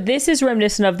 Great. Yeah, but this is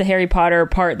reminiscent of the Harry Potter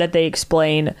part that they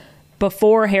explain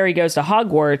before Harry goes to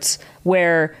Hogwarts,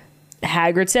 where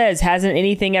Hagrid says, hasn't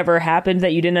anything ever happened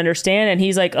that you didn't understand? And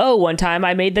he's like, oh, one time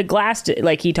I made the glass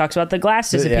he talks about the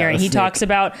glass disappearing. He talks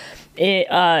about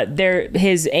it,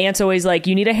 his aunt's always like,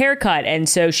 you need a haircut, and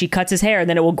so she cuts his hair and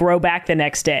then it will grow back the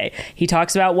next day. He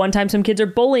talks about one time some kids are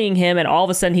bullying him and all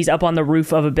of a sudden he's up on the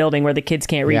roof of a building where the kids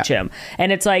can't reach him,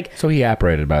 and it's like, so he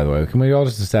apparated, by the way. Can we all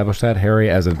just establish that Harry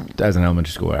as an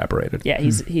elementary school apparated? Yeah,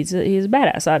 he's a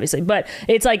badass, obviously, but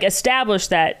it's established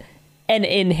that. And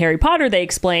in Harry Potter, they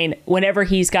explain whenever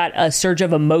he's got a surge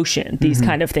of emotion, these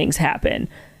kind of things happen.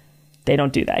 They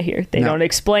don't do that here. They don't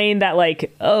explain that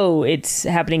oh, it's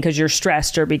happening because you're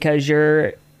stressed or because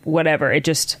you're whatever. It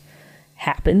just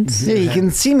happens. Yeah, he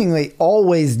can seemingly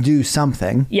always do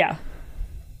something. Yeah.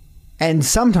 And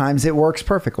sometimes it works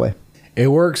perfectly. It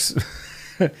works.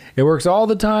 It works all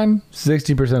the time,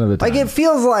 60% of the time. It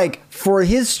feels like for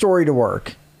his story to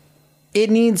work, it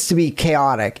needs to be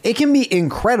chaotic. It can be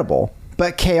incredible,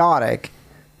 but chaotic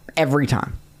every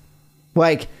time.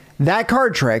 That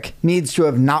card trick needs to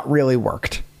have not really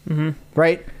worked. Mm-hmm.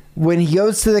 Right? When he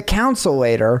goes to the council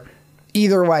later,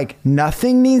 either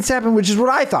nothing needs to happen, which is what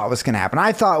I thought was going to happen.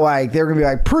 I thought they were going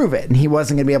to be prove it, and he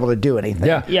wasn't going to be able to do anything.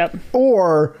 Yeah. Yep.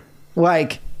 Or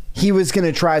he was going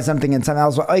to try something and something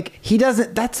else. He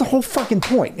doesn't. That's the whole fucking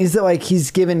point, is that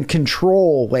he's given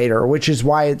control later, which is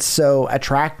why it's so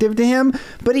attractive to him.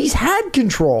 But he's had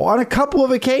control on a couple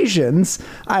of occasions.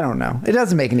 I don't know. It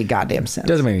doesn't make any goddamn sense.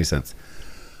 Doesn't make any sense.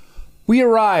 We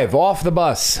arrive off the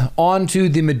bus onto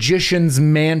the magician's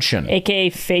mansion, aka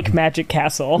fake magic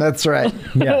castle. That's right.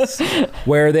 Yes.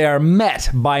 Where they are met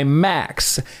by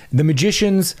Max. The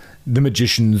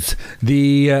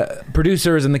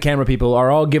producers and the camera people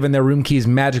are all given their room keys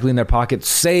magically in their pockets,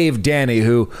 save Danny,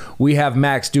 who we have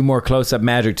Max do more close-up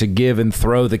magic to give and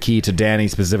throw the key to Danny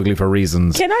specifically for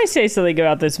reasons. Can I say something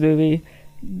about this movie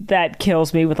that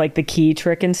kills me with the key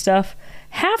trick and stuff?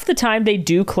 Half the time they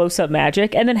do close-up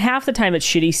magic, and then half the time it's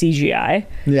shitty CGI.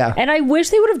 Yeah. And I wish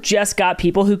they would have just got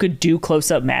people who could do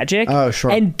close-up magic. Oh,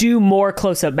 sure. And do more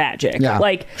close-up magic. Yeah.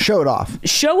 Show it off.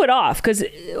 Show it off, because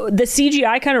the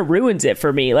CGI kind of ruins it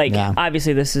for me.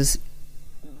 Obviously this is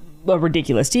a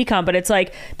ridiculous decom, but it's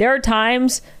there are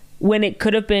times when it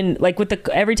could have been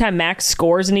every time Max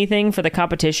scores anything for the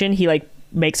competition, he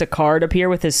makes a card appear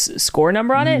with his score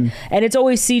number on it, and it's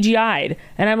always CGI'd,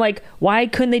 and I'm like, why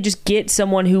couldn't they just get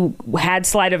someone who had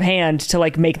sleight of hand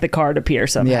to make the card appear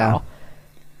somehow?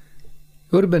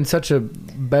 It would have been such a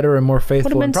better and more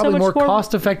faithful and probably more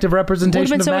cost-effective representation of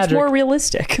magic. Would have been so much more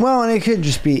realistic. Well, and it could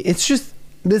just be,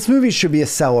 this movie should be a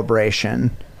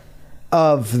celebration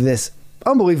of this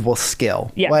unbelievable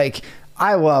skill. Yeah. Like,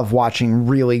 I love watching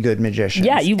really good magicians.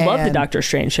 Yeah, you love the Doctor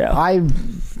Strange show.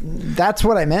 That's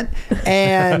what I meant.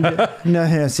 And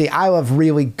no, see, I love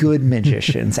really good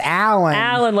magicians.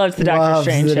 Alan loves the Doctor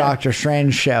Strange show. Doctor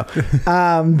Strange show.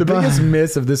 The biggest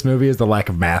miss of this movie is the lack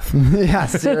of math. Yeah,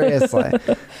 seriously.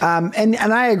 And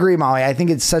I agree, Molly. I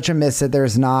think it's such a miss that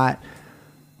there's not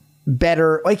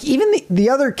better. Like, even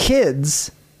the other kids,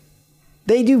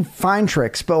 they do fine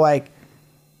tricks, but like,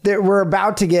 we're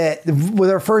about to get with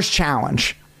our first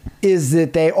challenge is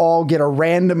that they all get a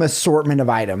random assortment of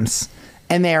items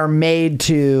and they are made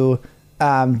to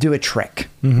do a trick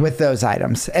with those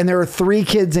items. And there are 3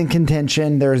 kids in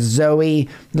contention. There's Zoe,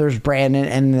 there's Brandon,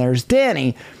 and there's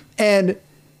Danny. And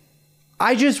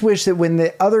I just wish that when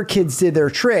the other kids did their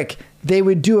trick, they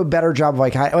would do a better job.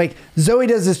 Like Zoe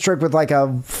does this trick with like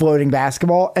a floating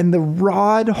basketball and the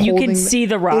rod holding. You can see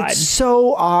the rod. It's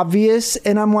so obvious.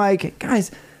 And I'm like, guys,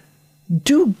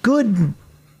 do good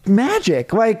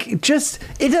magic. Like, just,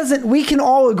 it doesn't, we can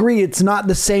all agree it's not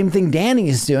the same thing Danny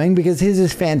is doing because his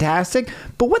is fantastic,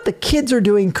 but what the kids are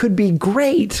doing could be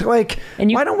great. Like,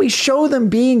 why don't we show them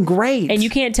being great? And you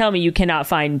can't tell me you cannot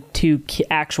find 2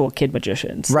 actual kid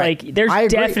magicians. Right. Like,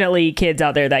 there's definitely kids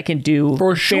out there that can do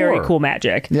very cool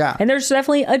magic. Yeah. And there's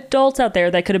definitely adults out there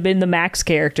that could have been the Max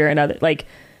character and other, like,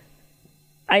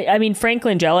 I mean, Frank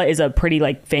Langella is a pretty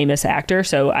like famous actor,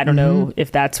 so I don't know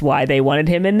if that's why they wanted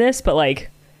him in this, but like,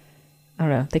 I don't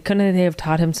know. They have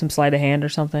taught him some sleight of hand or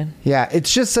something. Yeah,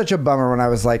 it's just such a bummer when I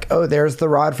was like, oh, there's the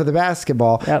rod for the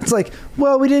basketball. Yep. It's like,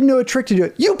 well, we didn't know a trick to do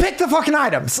it. You picked the fucking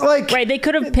items. Like, right, they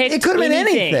could have picked it could have been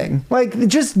anything. Like,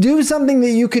 just do something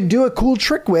that you could do a cool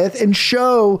trick with and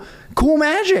show cool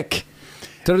magic.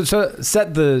 So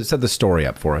set the story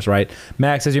up for us, right?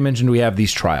 Max, as you mentioned, we have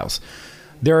these trials.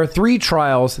 There are 3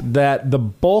 trials that the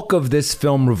bulk of this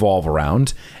film revolve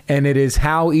around, and it is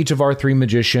how each of our 3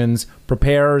 magicians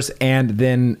prepares and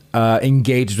then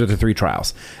engages with the 3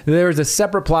 trials. There is a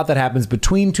separate plot that happens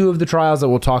between 2 of the trials that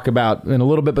we'll talk about in a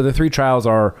little bit, but the 3 trials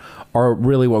are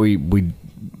really what we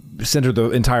center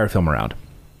the entire film around.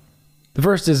 The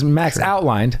first, is Max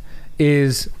outlined,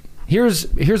 is here's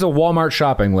a Walmart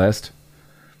shopping list.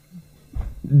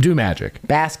 Do magic.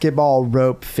 Basketball,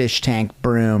 rope, fish tank,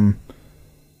 broom.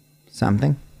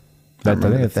 Something. I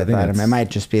think it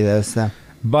might just be those though.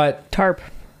 But tarp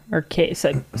or case,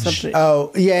 like something.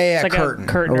 Oh yeah, it's like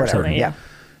curtain or something. Yeah.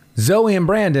 Zoe and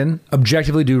Brandon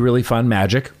objectively do really fun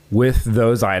magic with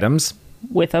those items.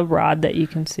 With a rod that you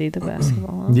can see the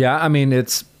basketball on. Yeah, I mean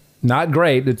it's not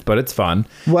great, but it's fun.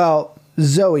 Well,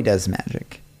 Zoe does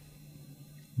magic.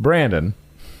 Brandon.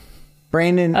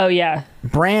 Oh yeah.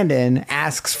 Brandon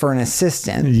asks for an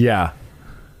assistant. Yeah.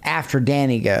 After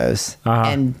Danny goes,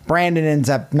 and Brandon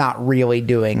ends up not really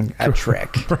doing a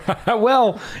trick.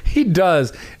 Well, he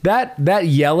does. That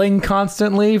yelling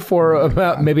constantly for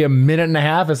about maybe a minute and a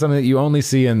half is something that you only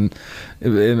see on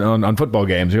football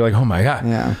games. You're like, oh my God.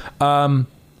 Yeah.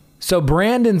 So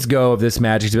Brandon's go of this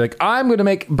magic is to be like, I'm going to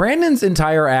make... Brandon's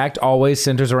entire act always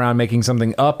centers around making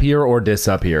something up here or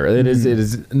disappear. It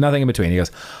is nothing in between. He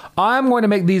goes, I'm going to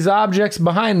make these objects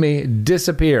behind me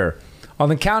disappear. On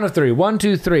the count of 3, 1,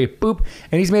 2, 3, boop,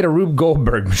 and he's made a Rube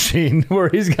Goldberg machine where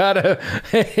he's got a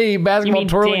basketball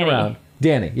twirling around.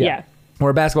 Danny, yeah. Where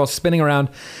a basketball's spinning around,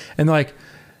 and they're like,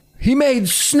 he made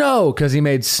snow, because he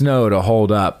made snow to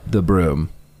hold up the broom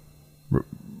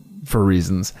for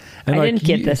reasons. And I didn't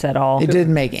get this at all. It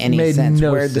didn't make any sense.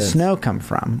 Where'd the snow come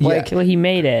from? Well, he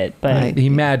made it, but... He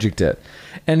magicked it.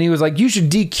 And he was like, you should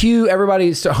DQ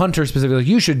everybody, Hunter specifically,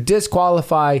 you should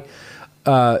disqualify...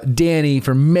 Danny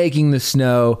for making the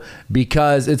snow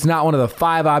because it's not one of the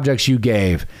 5 objects you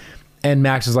gave. And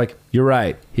Max is like, you're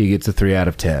right. He gets a 3 out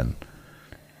of 10.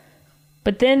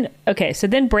 But then, okay, so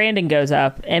then Brandon goes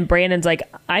up and Brandon's like,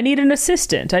 I need an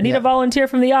assistant. I need a volunteer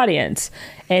from the audience.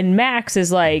 And Max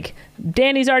is like,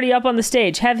 Danny's already up on the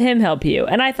stage. Have him help you.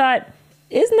 And I thought,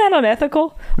 isn't that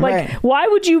unethical? Like, why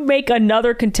would you make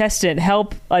another contestant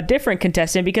help a different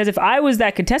contestant? Because if I was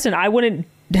that contestant, I wouldn't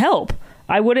help.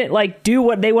 I wouldn't like do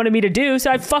what they wanted me to do,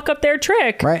 so I'd fuck up their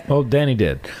trick. Right. Well, Danny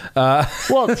did.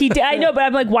 Well, he did. I know, but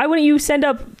I'm like, why wouldn't you send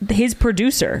up his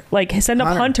producer? Like, send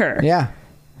up Hunter. Yeah.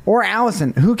 Or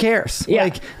Allison. Who cares? Yeah.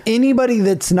 Like, anybody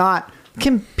that's not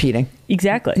competing.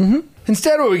 Exactly. Mm-hmm.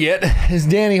 Instead, what we get is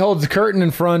Danny holds the curtain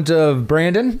in front of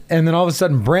Brandon, and then all of a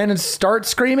sudden, Brandon starts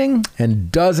screaming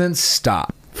and doesn't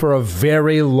stop for a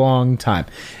very long time.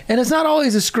 And it's not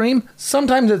always a scream.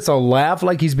 Sometimes it's a laugh,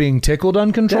 like he's being tickled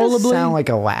uncontrollably. Does sound like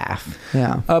a laugh.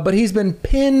 Yeah. But he's been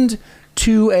pinned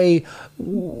to a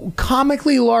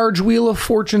comically large Wheel of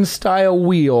Fortune style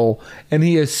wheel, and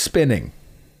he is spinning.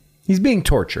 He's being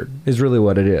tortured, is really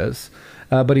what it is.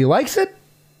 But he likes it.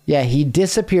 Yeah, he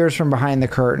disappears from behind the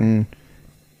curtain.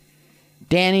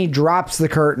 Danny drops the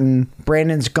curtain.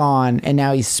 Brandon's gone, and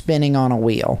now he's spinning on a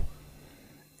wheel.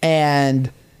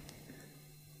 And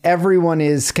everyone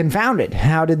is confounded.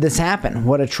 How did this happen?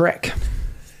 What a trick.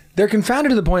 They're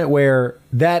confounded to the point where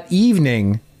that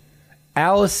evening,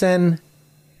 Allison,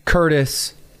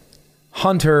 Curtis,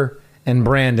 Hunter, and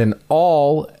Brandon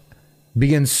all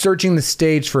begin searching the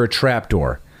stage for a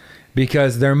trapdoor,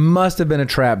 because there must have been a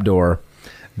trapdoor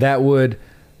that would...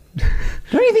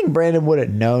 Don't you think Brandon would have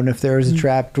known if there was a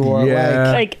trapdoor?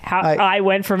 Yeah. Like how I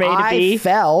went from A to B. I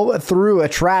fell through a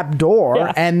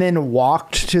trapdoor and then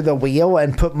walked to the wheel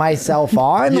and put myself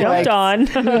on. Jumped on.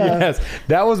 Yes,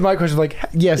 that was my question. Like,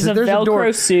 yes, if there's Velcro a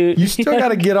door, suit. you still got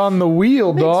to get on the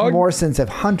wheel, dog. Makes more sense if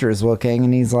Hunter's looking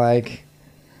and he's like,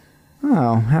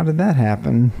 oh, how did that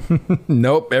happen?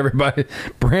 Nope, everybody.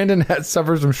 Brandon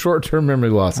suffers from short-term memory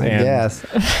loss. Yes.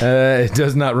 It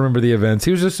does not remember the events.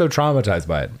 He was just so traumatized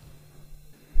by it.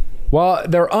 While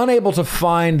they're unable to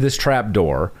find this trap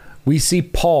door, we see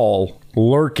Paul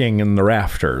lurking in the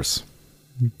rafters.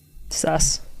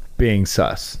 Sus. Being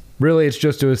sus. Really, it's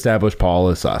just to establish Paul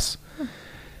as sus.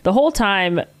 The whole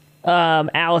time,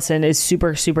 Allison is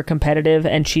super, super competitive,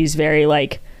 and she's very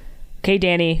like, okay,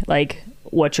 Danny, like,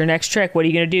 what's your next trick? What are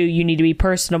you going to do? You need to be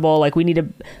personable. Like, we need to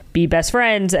be best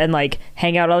friends and like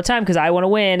hang out all the time because I want to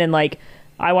win. And like,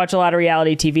 I watch a lot of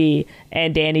reality TV,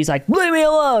 and Danny's like, leave me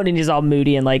alone. And he's all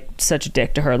moody and like such a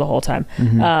dick to her the whole time.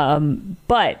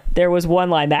 But there was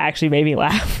one line that actually made me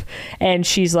laugh. And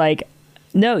she's like,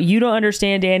 no, you don't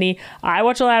understand, Danny. I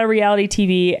watch a lot of reality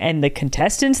TV, and the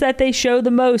contestants that they show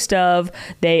the most of,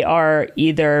 they are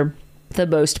either the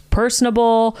most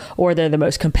personable, or they're the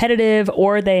most competitive,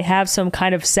 or they have some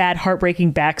kind of sad,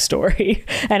 heartbreaking backstory.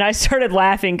 And I started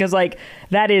laughing because like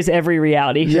that is every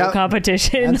reality show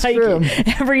competition. That's like true.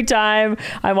 Every time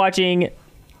I'm watching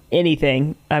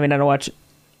anything, I mean, I don't watch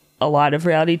a lot of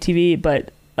reality TV,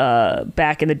 but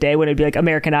back in the day when it'd be like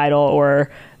American Idol or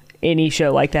any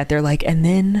show like that, they're like, and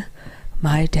then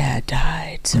my dad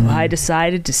died, so I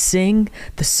decided to sing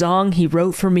the song he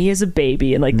wrote for me as a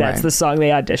baby, and like that's the song they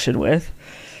auditioned with.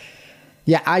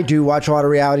 Yeah, I do watch a lot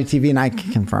of reality TV, and I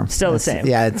can confirm. Still the same.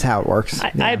 Yeah, it's how it works.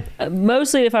 I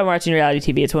mostly, if I'm watching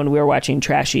reality TV, it's when we're watching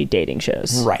trashy dating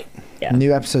shows. Right. Yeah.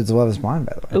 New episodes of Love Is Blind,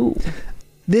 by the way. Ooh.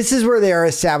 This is where they are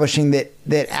establishing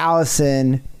that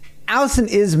Allison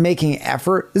is making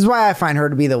effort. This is why I find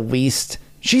her to be the least...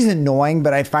 She's annoying,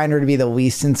 but I find her to be the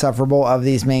least insufferable of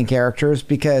these main characters,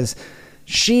 because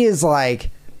she is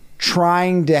like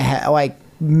trying to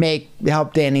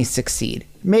help Danny succeed.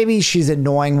 Maybe she's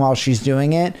annoying while she's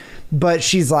doing it, but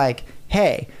she's like,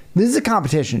 hey, this is a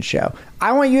competition show.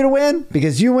 I want you to win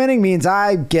because you winning means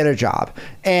I get a job,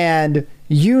 and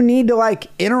you need to like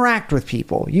interact with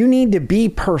people. You need to be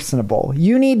personable.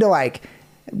 You need to like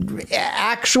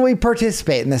actually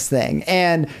participate in this thing.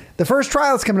 And the first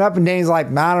trial is coming up, and Danny's like,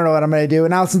 I don't know what I'm going to do.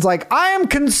 And Allison's like, I am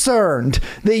concerned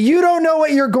that you don't know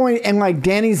what you're going. And like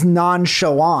Danny's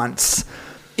nonchalance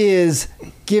is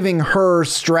giving her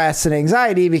stress and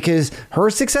anxiety because her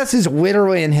success is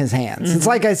literally in his hands. It's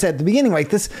like I said at the beginning, like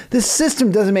this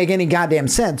system doesn't make any goddamn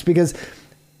sense, because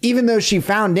even though she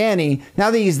found Danny,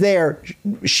 now that he's there,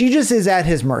 she just is at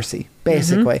his mercy,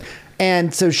 basically.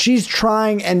 And so she's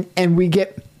trying, and we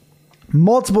get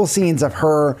multiple scenes of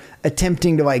her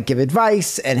attempting to like give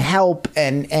advice and help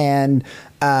and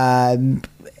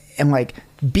like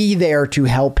be there to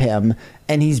help him.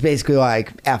 And he's basically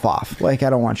like, F off. Like,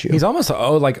 I don't want you. He's almost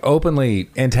like openly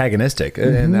antagonistic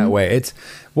in that way. It's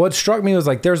what struck me was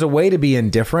like, there's a way to be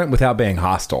indifferent without being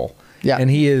hostile. Yeah.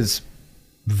 And he is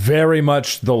very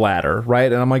much the latter,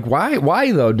 right? And I'm like,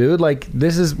 why though, dude? Like,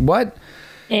 this is what?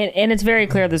 And it's very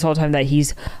clear this whole time that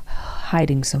he's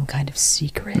hiding some kind of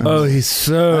secret. Oh, he's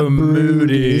so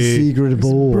moody. Secret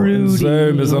boy.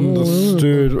 So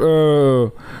misunderstood.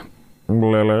 Oh.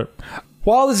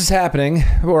 While this is happening,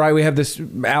 all right, we have this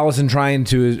Allison trying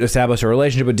to establish a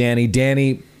relationship with Danny.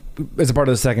 Danny, as a part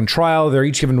of the second trial, they're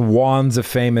each given wands of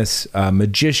famous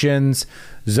magicians.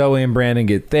 Zoe and Brandon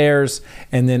get theirs.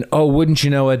 And then, oh, wouldn't you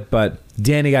know it, but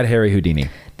Danny got Harry Houdini.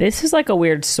 This is like a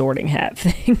weird sorting hat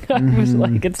thing. I was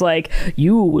like, it's like,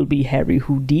 you will be Harry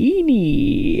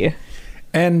Houdini.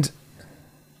 And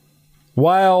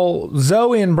While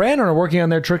Zoe and Brandon are working on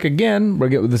their trick again,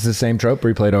 this is the same trope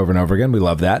replayed over and over again. We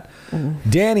love that.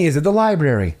 Danny is at the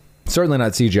library. Certainly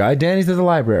not CGI. Danny's at the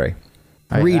library.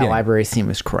 Reading. That library scene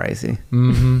was crazy.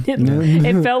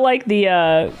 It felt like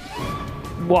the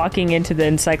walking into the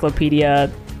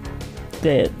encyclopedia,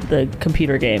 the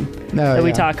computer game that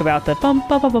we talk about, the bum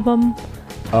bum bum bum bum.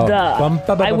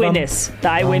 The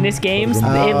eyewitness games.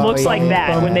 It looks like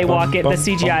that when they walk in the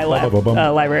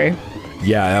CGI library.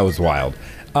 Yeah, that was wild.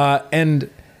 And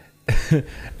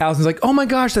Allison's like, oh my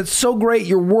gosh, that's so great.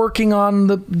 You're working on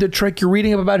the trick. You're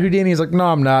reading up about Houdini. He's like, no,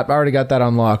 I'm not. I already got that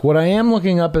unlocked. What I am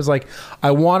looking up is like,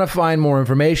 I want to find more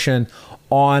information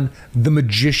on the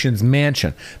magician's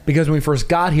mansion. Because when we first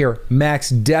got here,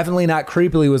 Max definitely not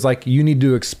creepily was like, you need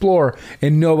to explore,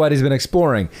 and nobody's been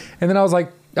exploring. And then I was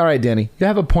like, all right, Danny, you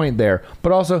have a point there.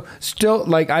 But also, still,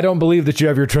 like, I don't believe that you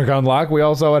have your trick unlocked. We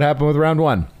all saw what happened with round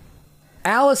 1.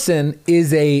 Allison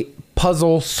is a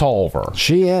puzzle solver.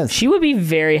 She is. She would be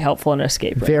very helpful in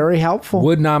escape room. Very helpful.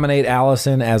 Would nominate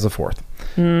Allison as a 4th.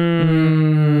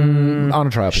 On a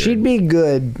trial period. She'd be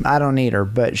good. I don't need her,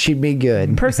 but she'd be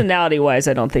good. Personality-wise,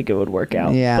 I don't think it would work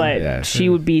out. Yeah. But she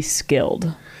would be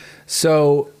skilled.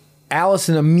 So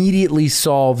Allison immediately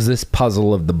solves this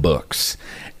puzzle of the books.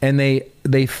 And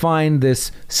they find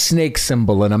this snake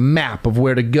symbol and a map of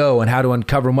where to go and how to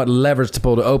uncover and what levers to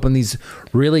pull to open these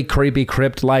really creepy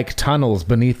crypt-like tunnels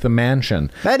beneath the mansion.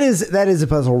 That is a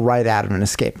puzzle right out of an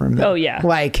escape room, though. Oh, yeah.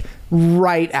 Like,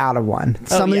 right out of one.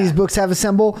 Some of these books have a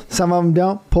symbol. Some of them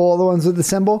don't. Pull the ones with the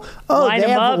symbol. Oh, Line they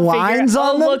them have up, lines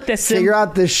on them. Look, figure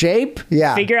out the shape.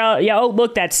 Yeah. Figure out,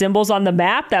 look, that symbol's on the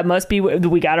map. That must be,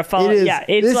 we got to follow. This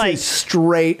is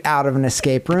straight out of an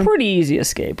escape room. Pretty easy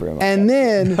escape room. And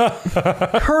then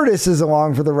Curtis is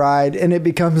along for the ride, and it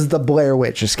becomes the Blair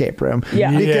Witch escape room.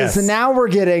 Yeah. Because now we're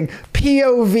getting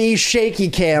POV shaky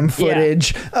cam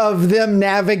footage of them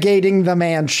navigating the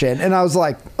mansion. And I was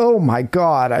like, oh my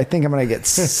God, I think I'm going to get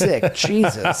sick.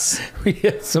 Jesus. We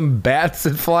get some bats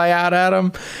that fly out at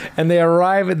them, and they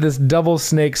arrive at this double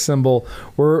snake symbol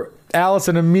where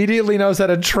Allison immediately knows how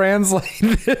to translate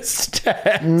this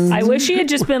text. I wish she had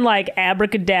just been like,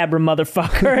 abracadabra,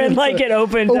 motherfucker, and like it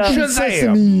opened up.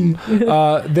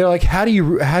 They're like, how do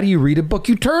you read a book?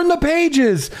 You turn the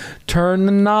pages, turn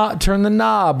the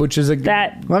knob, which is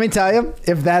Let me tell you,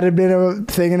 if that had been a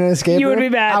thing in an escape room, you would be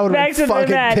mad. I would have been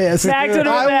fucking pissed. I would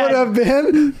have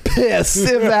been pissed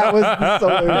if that was the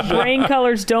solution. The brain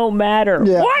colors don't matter.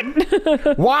 Yeah.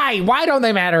 What? Why don't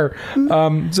they matter?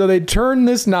 So they turn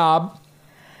this knob.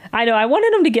 I know. I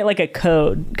wanted them to get like a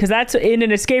code, because that's in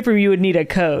an escape room. You would need a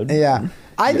code. Yeah.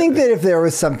 I think that if there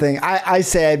was something, I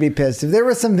say I'd be pissed. If there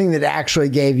was something that actually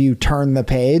gave you turn the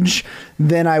page,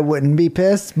 then I wouldn't be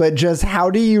pissed. But just how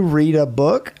do you read a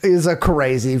book is a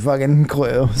crazy fucking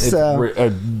clue. It's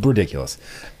ridiculous.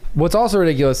 What's also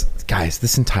ridiculous, guys,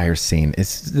 this entire scene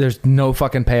there's no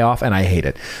fucking payoff, and I hate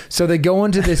it. So they go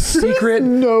into this secret.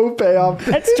 No payoff.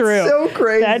 That's true. It's so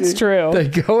crazy. That's true. They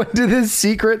go into this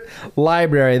secret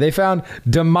library. They found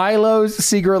DeMilo's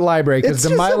secret library because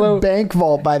It's just a bank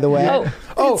vault, by the way.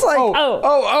 Okay,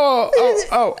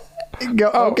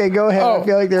 go ahead. I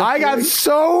feel like I got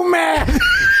so mad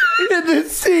in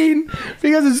this scene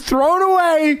because it's thrown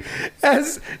away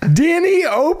as Danny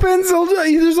opens.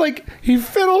 He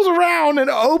fiddles around and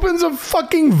opens a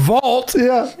fucking vault.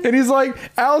 Yeah. And he's like,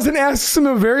 Allison asks him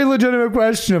a very legitimate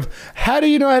question of, how do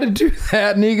you know how to do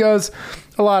that? And he goes,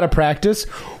 a lot of practice.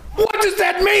 What does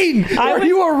that mean? Are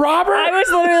you a robber? I was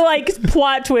literally like,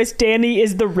 plot twist, Danny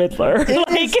is the Riddler.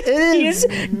 He's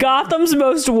Gotham's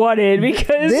most wanted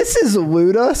because... This is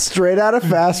Luda straight out of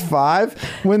Fast 5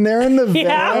 when they're in the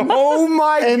van. Oh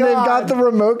my God. And they've got the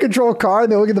remote control car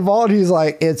and they look at the vault and he's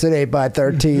like, it's an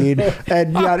 8x13.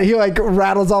 And he like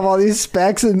rattles off all these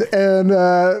specs and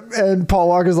Paul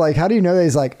Walker's like, how do you know that?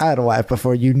 He's like, I had a wife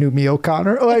before you knew me,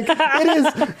 O'Connor. Like,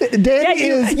 it is...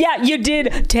 Danny you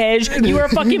did, Tej. You were a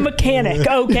fucking mechanic.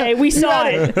 Okay, we saw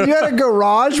it. You had a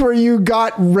garage where you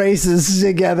got races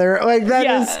together. Like that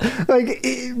is like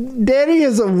Danny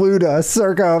is a Luda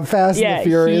circa Fast and the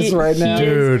Furious right now.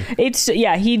 Dude.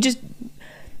 He just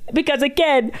because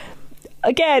again,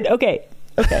 okay.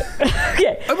 I'm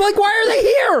like, why are they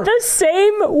here? The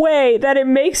same way that it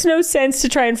makes no sense to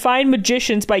try and find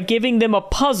magicians by giving them a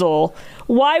puzzle,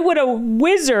 why would a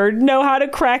wizard know how to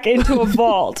crack into a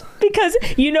vault? Because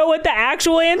you know what the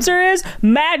actual answer is?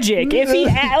 Magic.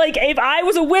 If I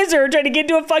was a wizard trying to get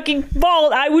into a fucking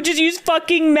vault, I would just use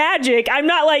fucking magic. I'm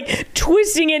not like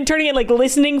twisting it and turning it, like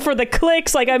listening for the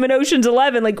clicks like I'm in Ocean's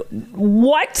 11. Like,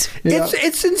 what? Yeah.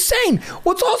 It's insane.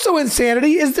 What's also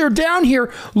insanity is they're down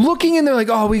here looking and they're like,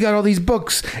 oh, we got all these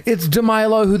books. It's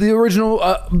Delilah, who the original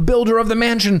builder of the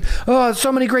mansion. Oh,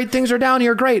 so many great things are down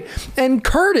here. Great. And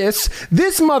Curtis,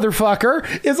 this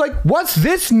motherfucker, is like, what's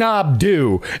this knob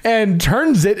do? And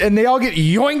turns it, and they all get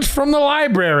yoinked from the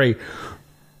library.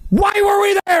 Why were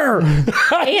we there?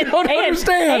 I don't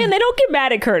understand. And they don't get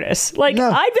mad at Curtis. Like, no.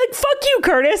 I'd be like, fuck you,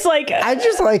 Curtis. Like, I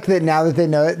just like that now that they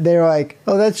know it, they're like,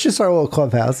 oh, that's just our little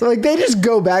clubhouse. Like, they just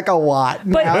go back a lot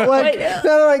now.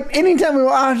 They're like, anytime we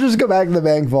want, I'll just go back to the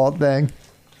bank vault thing.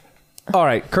 All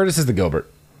right, Curtis is the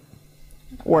Gilbert.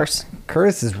 Worse.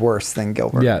 Curtis is worse than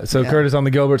Gilbert. Yeah, so Curtis on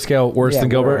the Gilbert scale, worse than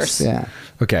Gilbert? Worse. Yeah.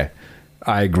 Okay,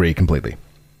 I agree completely.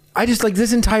 I just like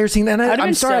this entire scene, and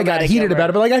I'm sorry I got heated about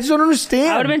it, but like I just don't understand.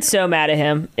 I would have been so mad at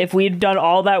him if we'd done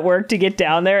all that work to get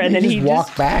down there, and then he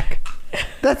walked back.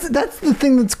 That's the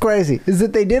thing that's crazy, is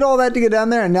that they did all that to get down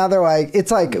there, and now they're like,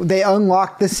 it's like they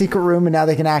unlocked the secret room, and now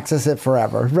they can access it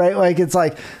forever, right? Like, it's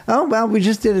like, oh, well, we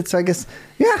just did it, so I guess,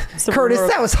 Curtis,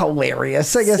 that was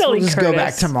hilarious. I guess we'll just go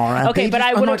back tomorrow. Okay, but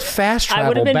I would have fast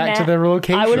travel back to their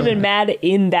location. I would have been mad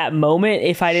in that moment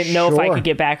if I didn't know if I could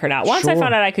get back or not. Once I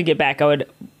found out I could get back, I would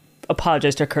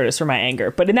apologize to Curtis for my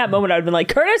anger. But in that moment, I would have been like,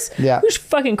 Curtis, we just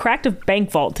fucking cracked a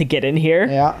bank vault to get in here.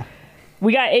 Yeah.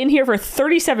 We got in here for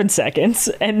 37 seconds,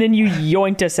 and then you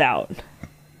yoinked us out.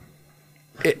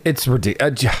 It's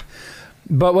ridiculous.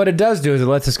 But what it does do is it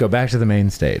lets us go back to the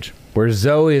main stage, where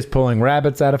Zoe is pulling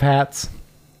rabbits out of hats.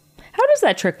 How does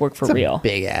that trick work for real?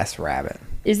 Big-ass rabbit.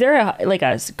 Is there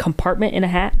a compartment in a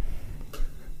hat?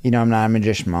 You know, I'm not a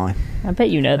magician, Molly. I bet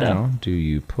you know, though. How do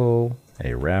you pull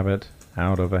a rabbit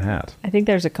out of a hat? I think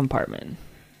there's a compartment.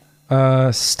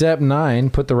 Step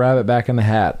 9, put the rabbit back in the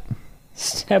hat.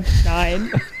 Step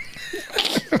 9.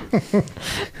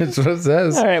 That's what it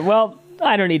says. All right. Well,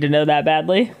 I don't need to know that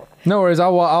badly. No worries.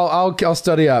 I'll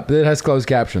study up. It has closed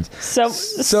captions. So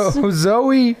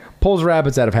Zoe pulls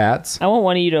rabbits out of hats. I want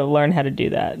one of you to learn how to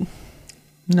do that.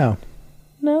 No.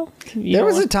 There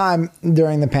was a time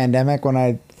during the pandemic when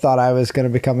I thought I was going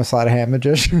to become a sleight of hand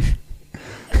magician.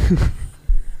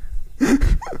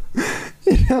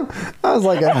 I was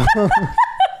like at home.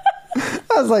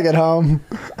 I was like,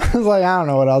 I don't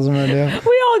know what else I'm going to do.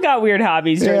 We all got weird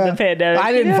hobbies during the pandemic.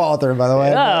 I didn't fall through, by the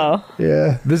way. Oh.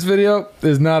 Yeah. This video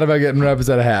is not about getting rabbits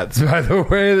out of hats, by the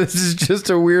way. This is just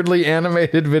a weirdly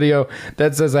animated video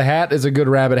that says a hat is a good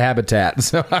rabbit habitat.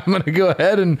 So I'm going to go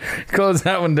ahead and close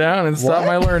that one down and stop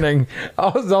my learning.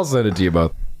 I'll send it to you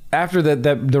both. After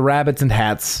the rabbits and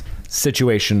hats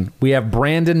situation, we have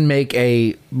Brandon make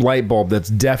a light bulb that's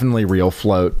definitely real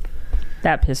float.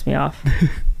 That pissed me off.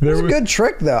 It was a good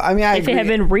trick, though. I mean, if it had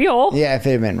been real. Yeah, if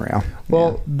it had been real.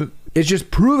 Well, it's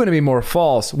just proven to be more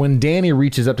false when Danny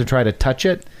reaches up to try to touch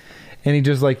it, and he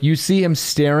just you see him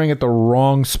staring at the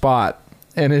wrong spot,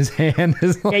 and his hand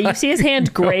is you see his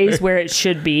hand graze where it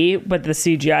should be, but the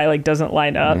CGI doesn't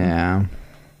line up. Yeah.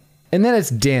 And then it's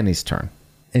Danny's turn,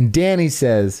 and Danny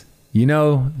says,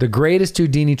 the greatest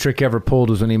Houdini trick ever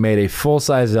pulled was when he made a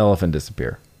full-size elephant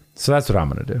disappear. So that's what I'm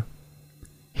going to do.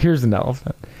 Here's an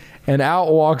elephant. And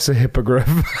out walks a hippogriff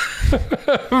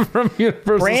from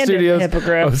Universal Studios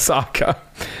Osaka.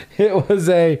 It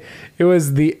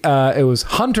was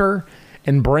Hunter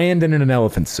and Brandon in an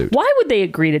elephant suit. Why would they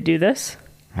agree to do this?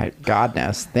 God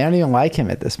knows. They don't even like him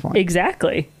at this point.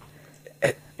 Exactly.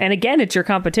 And again, it's your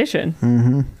competition.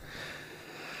 Mm-hmm.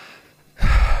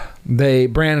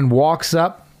 Brandon walks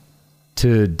up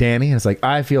to Danny and it's like,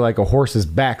 I feel like a horse's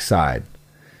backside.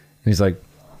 And he's like,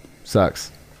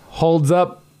 sucks. Holds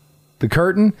up the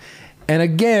curtain, and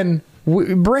again,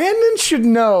 Brandon should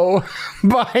know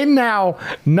by now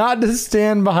not to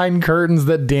stand behind curtains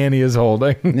that Danny is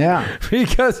holding. Yeah,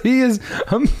 because he is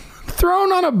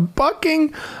thrown on a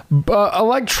bucking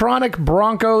electronic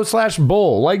bronco /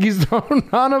 bull. Like he's thrown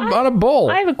on a bull.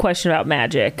 I have a question about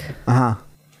magic.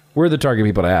 We're the target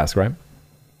people to ask, right?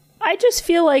 I just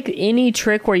feel like any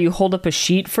trick where you hold up a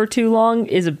sheet for too long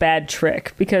is a bad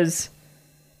trick, because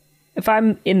if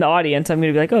I'm in the audience, I'm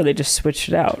going to be like, oh, they just switched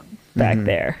it out back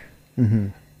there. Mm-hmm.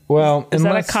 Well, is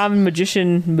that a common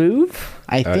magician move?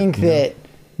 I think that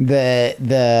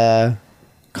the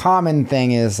common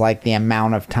thing is the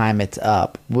amount of time it's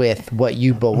up with what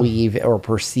you believe or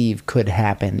perceive could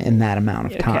happen in that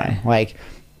amount of time. Like,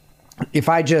 if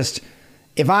I'm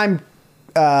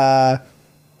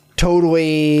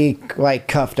totally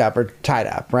cuffed up or tied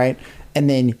up, right? and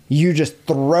then you just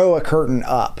throw a curtain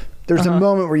up. There's a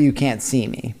moment where you can't see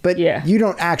me, but you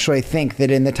don't actually think that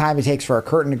in the time it takes for a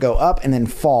curtain to go up and then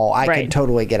fall, I can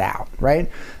totally get out, right?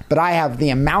 But I have the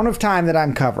amount of time that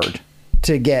I'm covered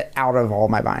to get out of all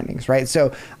my bindings, right?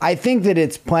 So I think that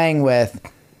it's playing with,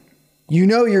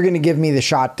 you're going to give me the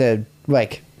shot to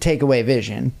like take away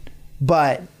vision,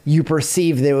 but you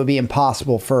perceive that it would be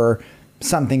impossible for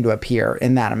something to appear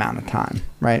in that amount of time,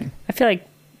 right? I feel like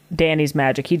Danny's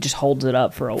magic, he just holds it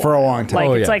up for a while. For a long time.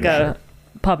 Like, it's like a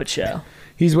puppet show.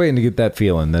 He's waiting to get that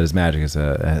feeling that his magic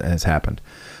has happened.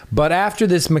 But after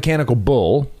this mechanical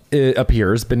bull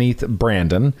appears beneath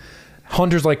Brandon,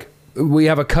 Hunter's like, we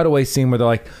have a cutaway scene where they're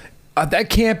like, that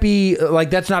can't be, like,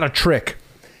 that's not a trick.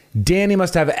 Danny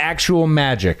must have actual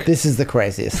magic. This is the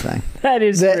craziest thing. That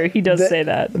is true. He does say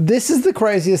that. This is the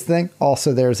craziest thing.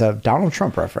 Also, there's a Donald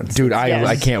Trump reference. Dude,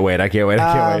 I can't wait. I can't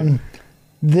wait.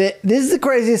 This is the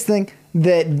craziest thing.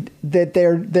 That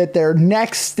their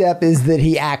next step is that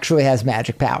he actually has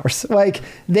magic powers. Like,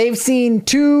 they've seen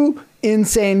 2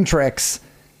 insane tricks,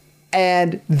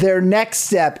 and their next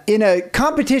step in a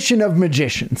competition of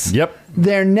magicians. Yep.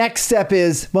 Their next step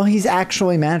is, well, he's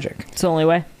actually magic. It's the only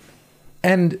way.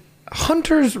 And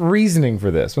Hunter's reasoning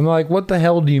for this, when they're like, what the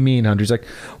hell do you mean, Hunter? He's like,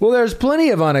 well, there's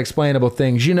plenty of unexplainable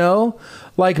things,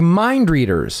 like mind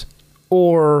readers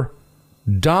or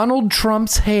Donald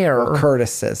Trump's hair. Well,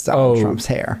 Curtis says Donald Trump's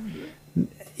hair.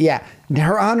 Yeah.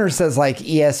 Hunter says like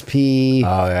ESP.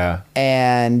 Oh, yeah.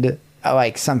 And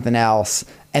like something else.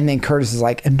 And then Curtis is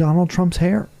like, and Donald Trump's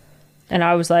hair. And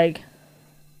I was like,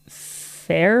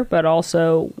 fair, but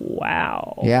also,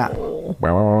 wow. Yeah.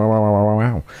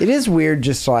 Wow. It is weird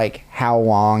just like how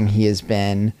long he has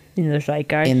been in the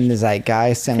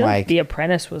zeitgeist. And like The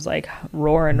Apprentice was like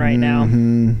roaring right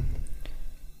now.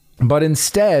 But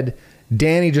instead,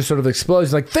 Danny just sort of explodes.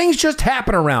 He's like, things just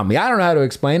happen around me. I don't know how to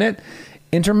explain it.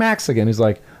 Enter Max again. He's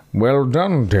like, well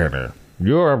done, Danny.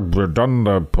 You have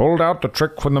pulled out the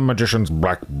trick from the magician's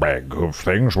black bag of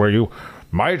things where you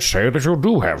might say that you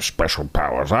do have special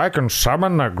powers. I can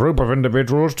summon a group of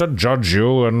individuals to judge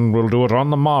you, and we'll do it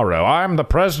on the morrow. I'm the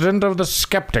president of the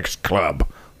Skeptics Club.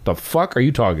 The fuck are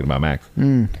you talking about, Max?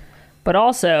 But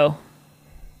also,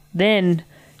 then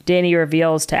Danny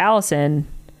reveals to Allison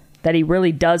that he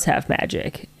really does have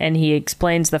magic, and he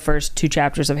explains the first 2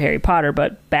 chapters of Harry Potter,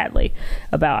 but badly,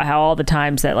 about how all the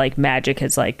times that like magic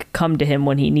has like come to him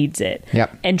when he needs it.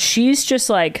 Yep. And she's just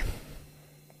like,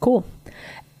 cool,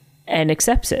 and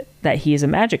accepts it that he is a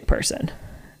magic person.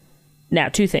 Now,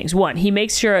 2 things. 1, he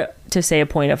makes sure to say a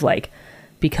point of like,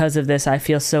 because of this, I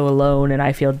feel so alone and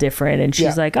I feel different. And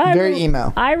she's like, very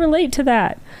emo. I relate to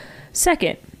that.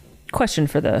 2nd, question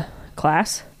for the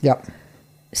class. Yep.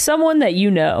 Someone that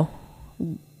you know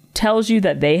tells you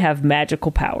that they have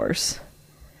magical powers.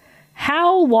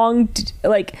 How long,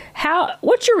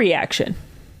 what's your reaction,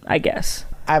 I guess?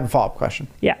 I have a follow-up question.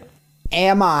 Yeah.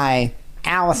 Am I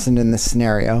Allison in this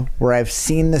scenario where I've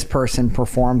seen this person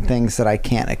perform things that I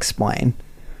can't explain?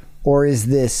 Or is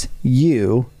this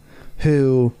you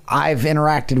who I've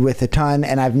interacted with a ton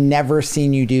and I've never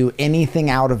seen you do anything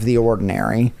out of the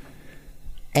ordinary,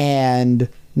 and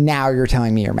now you're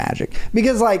telling me you're magic?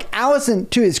 Because like Allison,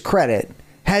 to his credit,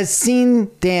 has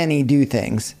seen Danny do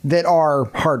things that are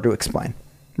hard to explain,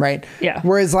 right? Yeah.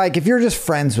 Whereas like if you're just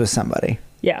friends with somebody,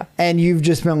 yeah, and you've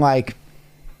just been like,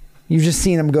 you've just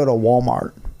seen them go to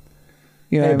Walmart,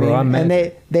 you know what I mean?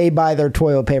 And they buy their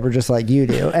toilet paper just like you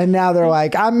do, and now they're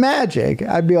like, I'm magic.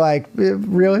 I'd be like,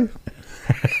 really?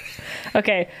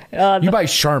 Okay. You buy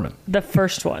Charmin. The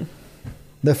first one.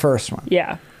 The first one.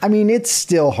 Yeah. I mean, it's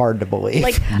still hard to believe.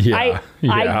 Like,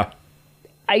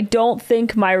 I don't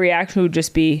think my reaction would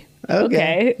just be,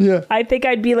 okay. Yeah. I think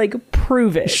I'd be like,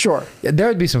 prove it. Sure. Yeah, there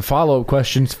would be some follow-up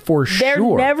questions for There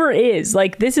sure. never is.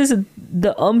 Like, this is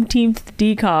the umpteenth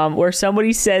decom where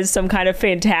somebody says some kind of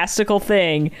fantastical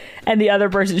thing and the other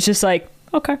person's just like,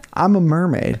 okay. I'm a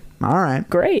mermaid. All right.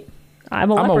 Great.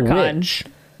 I'm a I'm leprechaun. a witch.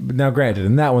 Now, granted,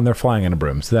 in that one, they're flying in a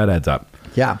broom, so that adds up.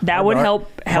 Yeah. That would help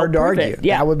hard to prove argue. it.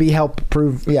 Yeah. That would be help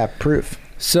prove. Yeah, proof.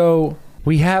 So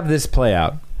we have this play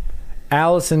out.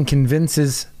 Allison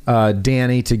convinces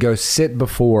Danny to go sit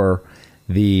before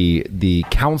the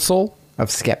Council of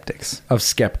Skeptics,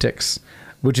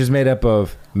 which is made up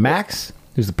of Max,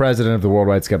 who's the president of the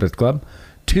Worldwide Skeptics Club,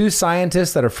 2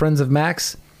 scientists that are friends of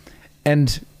Max,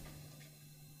 and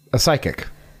a psychic.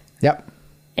 Yep.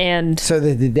 And so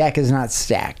that the deck is not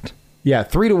stacked. Yeah,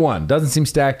 3-1. Doesn't seem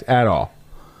stacked at all.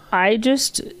 I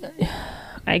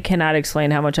cannot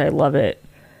explain how much I love it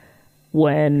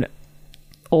when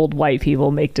old white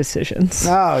people make decisions.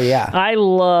 Oh, yeah. I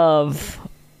love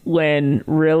when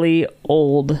really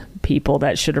old people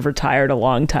that should have retired a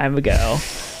long time ago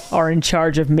are in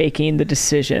charge of making the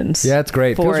decisions. Yeah, it's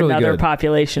great. For Feels really another good.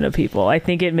 population of people. I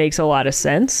think it makes a lot of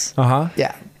sense.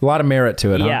 Yeah. A lot of merit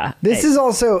to it, huh? Yeah. This is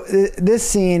also, this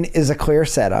scene is a clear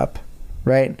setup,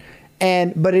 right?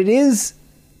 But it is,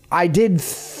 I did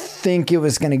think it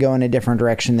was going to go in a different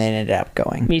direction than it ended up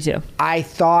going. Me too. I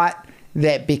thought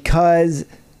that because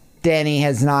Danny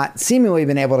has not seemingly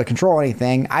been able to control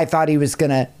anything, I thought he was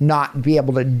going to not be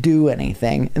able to do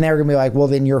anything. And they were going to be like, well,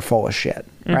 then you're full of shit,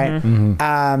 right?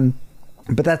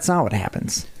 But that's not what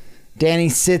happens. Danny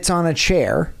sits on a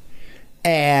chair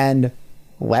and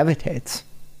levitates.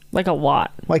 Like a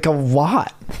lot. Like a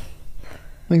lot.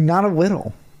 Like not a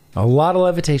little. A lot of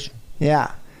levitation.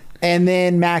 Yeah. And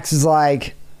then Max is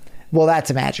like, well, that's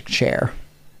a magic chair.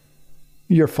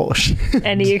 You're full of shit.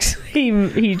 And he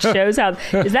shows how...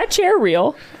 Is that chair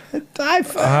real?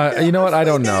 You know what? I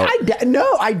don't know.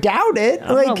 No, I doubt it. I'm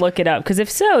going to look it up. Because if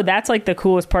so, that's like the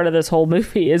coolest part of this whole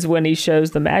movie is when he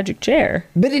shows the magic chair.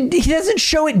 But he doesn't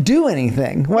show it do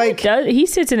anything. Like he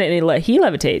sits in it and he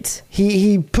levitates.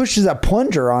 He pushes a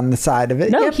plunger on the side of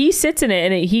it. No, he sits in it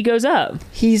and he goes up.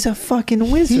 He's a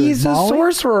fucking wizard. He's Molly. a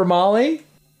sorcerer, Molly.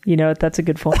 You know what? That's a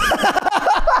good point.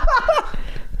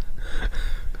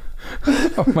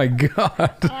 Oh my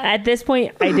god. At this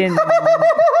point, I didn't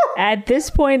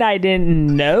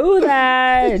know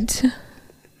that.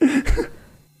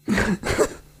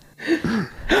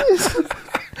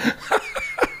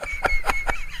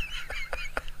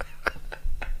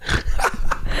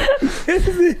 This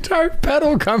is the entire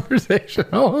pedal conversation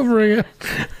all over again.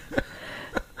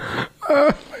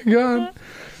 Oh my god.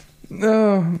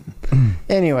 No.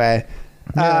 Anyway,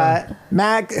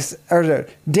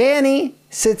 Danny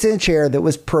sits in a chair that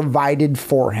was provided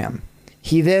for him.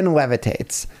 He then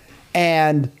levitates.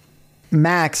 And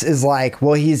Max is like,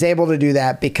 well, he's able to do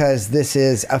that because this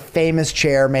is a famous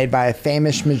chair made by a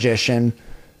famous magician.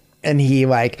 And he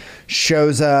like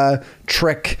shows a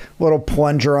trick little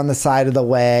plunger on the side of the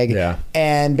leg. Yeah.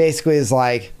 And basically is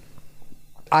like,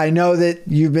 I know that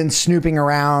you've been snooping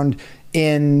around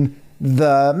in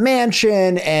the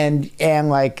mansion and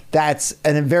like that's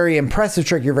a very impressive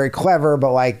trick. You're very clever,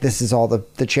 but like this is all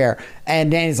the chair. And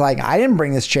Danny's like, I didn't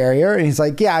bring this chair here. And he's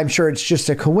like, yeah, I'm sure it's just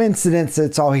a coincidence that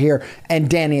it's all here. And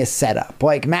Danny is set up.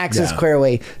 Like Max is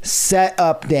clearly set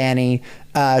up Danny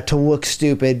to look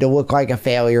stupid, to look like a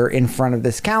failure in front of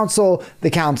this council.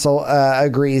 The council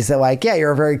agrees that like, yeah,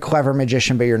 you're a very clever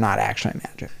magician, but you're not actually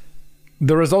magic.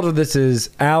 The result of this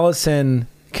is Allison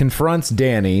confronts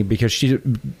Danny because she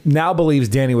now believes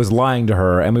Danny was lying to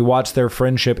her, and we watch their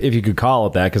friendship, if you could call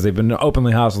it that, because they've been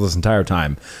openly hostile this entire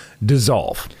time,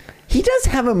 dissolve. He does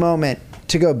have a moment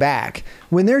to go back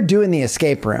when they're doing the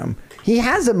escape room. He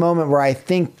has a moment where I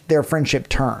think their friendship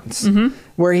turns,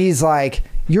 where he's like,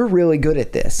 you're really good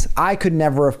at this. I could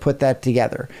never have put that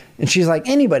together. And she's like,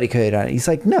 anybody could have done it. He's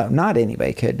like, no, not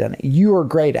anybody could have done it. You are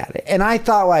great at it. And I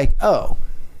thought like, oh,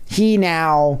 he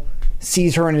now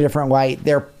sees her in a different light.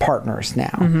 They're partners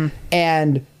now.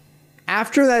 And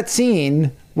after that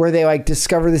scene where they like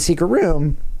discover the secret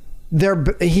room,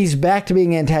 he's back to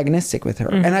being antagonistic with her.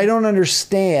 And I don't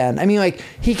understand. I mean, like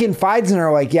he confides in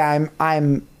her like, yeah,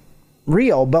 I'm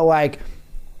real, but like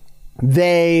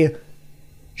this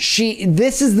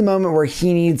is the moment where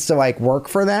he needs to like work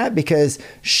for that, because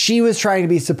she was trying to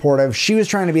be supportive. She was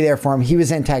trying to be there for him. He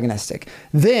was antagonistic.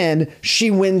 Then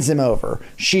she wins him over.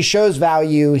 She shows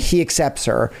value. He accepts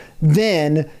her.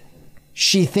 Then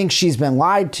she thinks she's been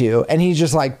lied to. And he's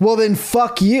just like, well, then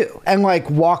fuck you. And like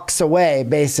walks away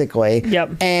basically.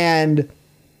 Yep. And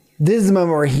this is the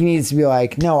moment where he needs to be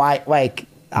like, no,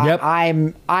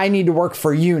 I need to work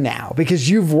for you now because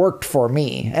you've worked for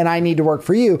me and I need to work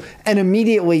for you. And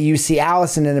immediately you see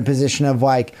Allison in a position of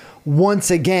like,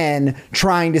 once again,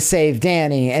 trying to save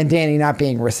Danny and Danny not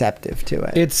being receptive to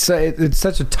it. It's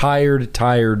such a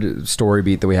tired story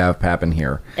beat that we have happen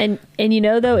here. And you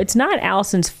know, though, it's not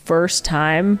Allison's first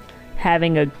time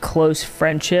having a close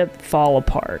friendship fall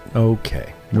apart.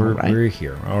 Okay. We're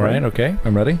here. All right. Okay.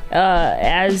 I'm ready.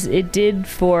 As it did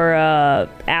for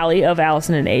Allie of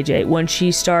Allison and AJ when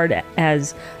she starred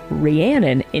as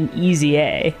Rhiannon in Easy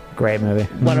A. Great movie.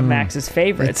 One of Max's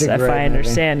favorites, if I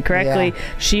understand correctly. Yeah.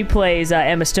 She plays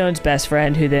Emma Stone's best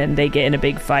friend, who then they get in a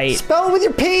big fight. Spell it with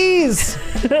your P's!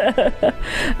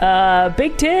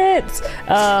 Big tits!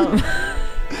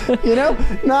 You know,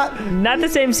 not the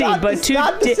same scene, but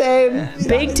not the same.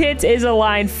 Big tits is a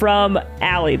line from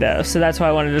Allie, though, so that's why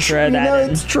I wanted to throw that in.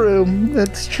 It's true.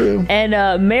 That's true. And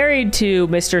married to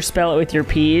Mr. Spell It With Your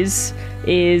P's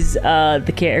is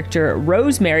the character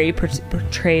Rosemary,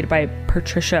 portrayed by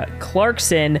Patricia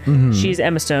Clarkson. Mm-hmm. She's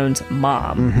Emma Stone's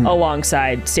mom,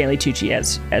 alongside Stanley Tucci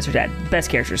as her dad. Best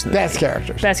characters in the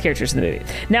movie. Best characters in the movie.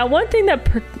 Now, one thing that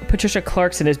Patricia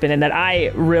Clarkson has been in that I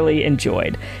really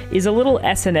enjoyed is a little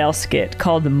SNL skit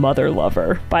called Mother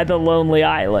Lover by The Lonely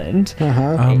Island.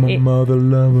 I'm a mother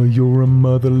lover, you're a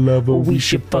mother lover. We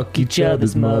should fuck each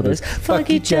other's mothers, fuck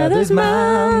each other's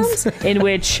moms. In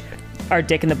which our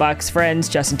Dick in the Box friends,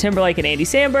 Justin Timberlake and Andy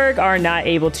Samberg, are not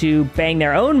able to bang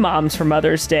their own moms for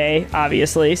Mother's Day,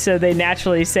 obviously. So they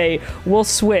naturally say, we'll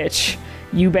switch.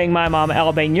 You bang my mom,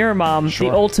 I'll bang your mom. Sure.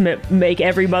 The ultimate make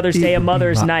every Mother's Day a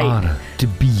mother's night. Honor to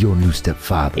be your new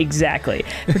stepfather. Exactly.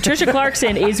 Patricia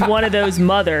Clarkson is one of those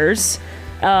mothers,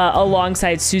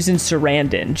 alongside Susan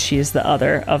Sarandon. She is the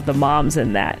other of the moms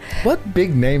in that. What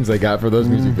big names they got for those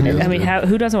music videos? I mean,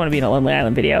 who doesn't want to be in a Lonely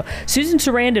Island video? Susan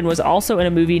Sarandon was also in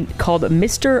a movie called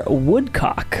Mr.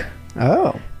 Woodcock.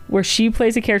 Oh. Where she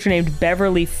plays a character named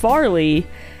Beverly Farley.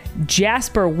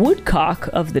 Jasper Woodcock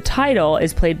of the title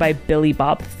is played by Billy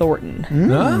Bob Thornton.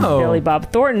 Billy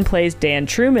Bob Thornton plays Dan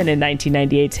Truman in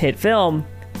 1998's hit film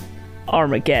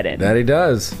Armageddon. That he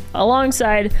does.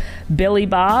 Alongside Billy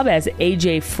Bob as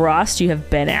AJ Frost, you have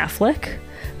Ben Affleck,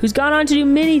 who's gone on to do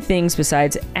many things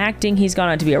besides acting. He's gone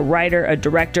on to be a writer, a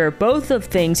director, both of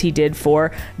things he did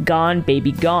for Gone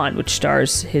Baby Gone, which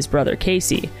stars his brother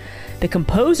Casey. The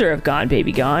composer of Gone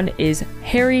Baby Gone is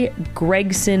Harry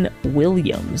Gregson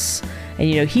Williams. And,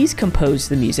 you know, he's composed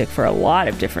the music for a lot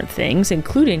of different things,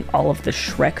 including all of the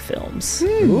Shrek films.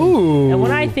 Ooh. And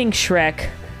when I think Shrek,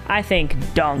 I think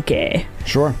Donkey.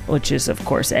 Sure. Which is, of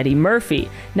course, Eddie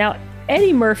Murphy. Now,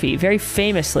 Eddie Murphy very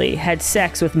famously had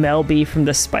sex with Mel B from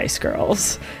the Spice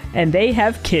Girls. And they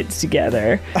have kids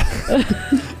together.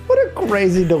 What a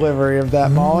crazy delivery of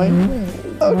that, Molly.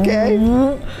 Okay.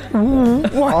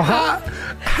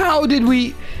 How did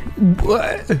we...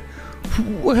 What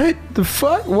the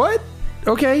fuck? What?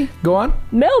 Okay, go on.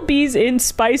 Mel B's in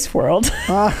Spice World.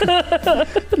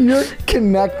 You're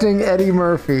connecting Eddie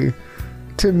Murphy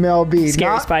to Mel B.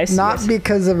 Scary Spice. Not yes.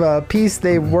 because of a piece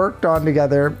they worked on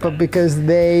together, but because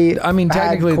they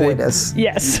technically had coitus.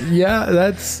 Yes. Yeah,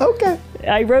 that's... Okay.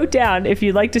 I wrote down, if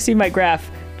you'd like to see my graph,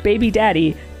 baby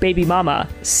daddy, baby mama,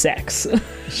 sex.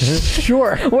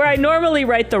 Sure. Where I normally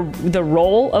write the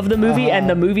role of the movie and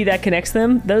the movie that connects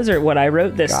them. Those are what I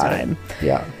wrote this time.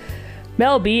 Yeah.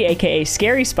 Mel B, aka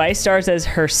Scary Spice, stars as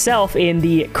herself in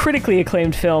the critically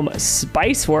acclaimed film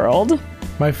Spice World.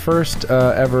 My first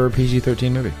ever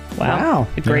PG-13 movie. Wow.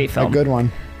 A great film. A good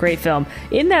one. Great film.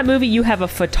 In that movie, you have a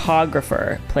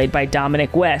photographer played by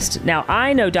Dominic West. Now,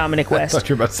 I know Dominic West. I thought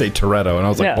you were about to say Toretto, and I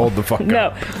was like, hold the fuck up.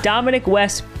 No, Dominic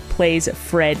West plays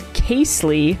Fred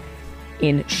Casely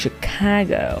in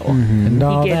Chicago. And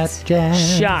all He gets that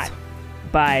jazz. shot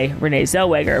by Renee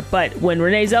Zellweger. But when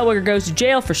Renee Zellweger goes to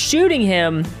jail for shooting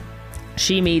him,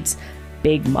 she meets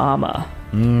Big Mama,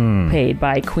 played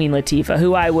by Queen Latifah,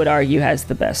 who I would argue has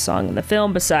the best song in the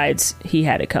film, besides He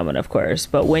Had It Coming, of course.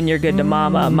 But when you're good to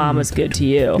Mama, Mama's good to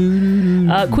you.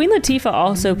 Queen Latifah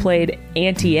also played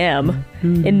Auntie M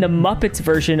in the Muppets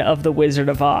version of The Wizard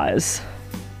of Oz.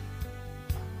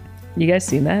 You guys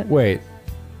seen that? Wait.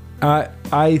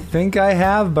 I think I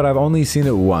have, but I've only seen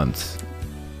it once.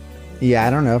 Yeah, I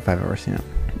don't know if I've ever seen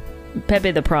it.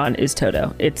 Pepe the Prawn is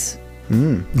Toto. It's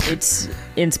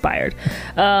inspired.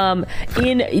 Now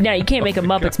you can't make a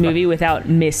Muppets movie without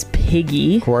Miss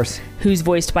Piggy, Of course. who's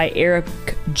voiced by Eric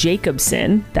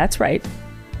Jacobson. That's right,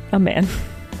 a man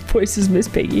voices Miss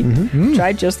Piggy, which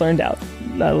I just learned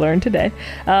today.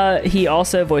 He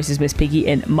also voices Miss Piggy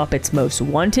in Muppets Most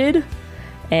Wanted,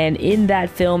 and in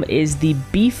that film is the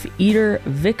beef eater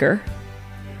vicar,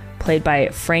 played by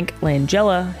Frank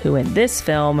Langella, who in this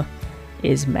film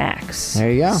is Max.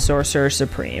 There you go. Sorcerer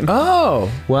Supreme.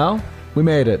 Oh, well, we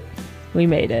made it. We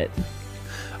made it.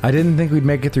 I didn't think we'd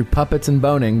make it through puppets and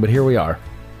boning, but here we are.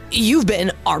 You've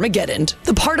been Armageddon,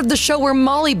 the part of the show where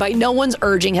Molly, by no one's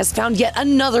urging, has found yet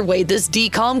another way this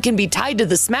DCOM can be tied to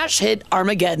the smash hit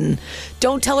Armageddon.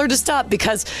 Don't tell her to stop,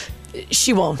 because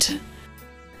she won't.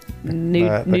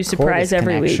 New surprise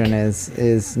every week.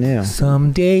 Is new.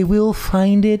 Someday we'll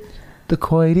find it. The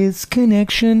coitus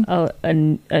connection. Oh, a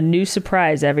new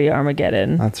surprise every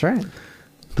Armageddon. That's right.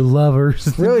 The lovers.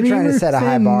 The Really trying to set a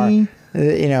high bar. me.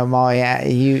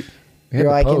 Molly, you're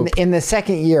like in the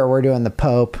second year we're doing the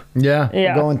Pope. Yeah.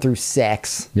 Yeah. We're going through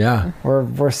sex. Yeah.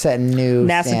 We're setting new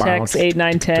NASA standards. Techs 8,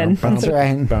 9, 10. That's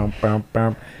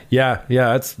right. Yeah,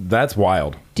 that's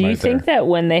wild. Do you think that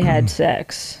when they had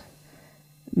sex,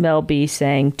 Mel B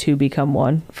sang "To Become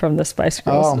One" from the Spice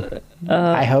Girls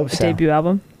I hope so. debut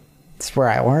album? It's where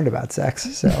I learned about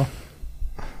sex, so.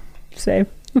 Same.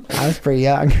 I was pretty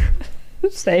young.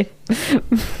 Same.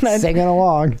 Singing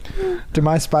along to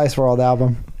my Spice World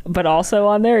album. But also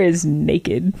on there is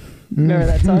 "Naked." Remember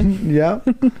that song? Yep.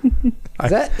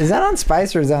 Is that on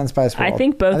Spice or is that on Spice World? I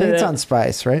think both. I think it's on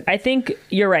Spice, right? I think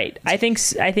you're right. I think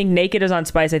 "Naked" is on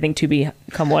Spice. I think "To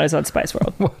Become One" is on Spice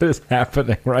World. What is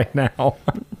happening right now?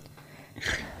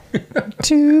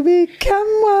 To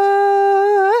become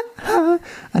one,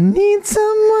 I need someone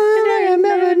I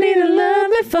never need to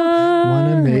love before.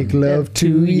 Wanna make love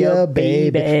to you,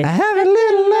 baby. I have a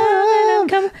little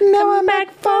love, now I'm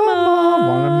back for more.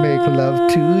 Wanna make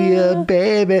love to you,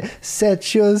 baby.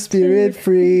 Set your spirit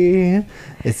free.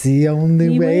 It's the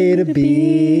only way to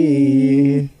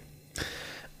be.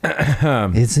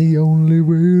 It's the only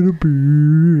way to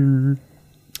be.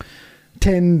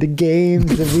 Tend the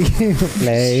games that we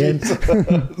playing.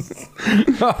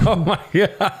 Oh my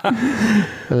god!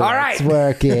 All right, Let's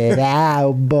work it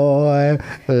out, boy.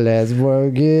 Let's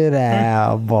work it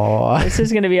out, boy. This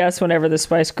is gonna be us whenever the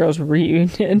Spice Girls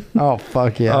reunion. Oh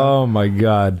fuck yeah! Oh my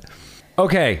god.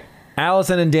 Okay,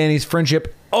 Allison and Danny's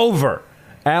friendship over.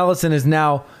 Allison is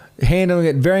now handling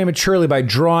it very maturely by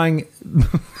drawing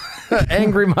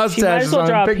angry mustaches well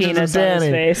draw on a pictures penis of on his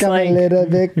Danny. face. Come Like, a little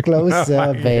bit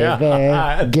closer, baby.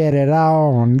 God. Get it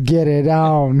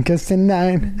on, 'cause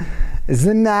tonight is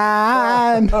the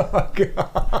night. Oh my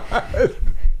god.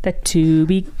 that "To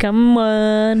Become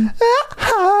One."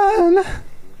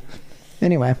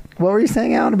 Anyway, what were you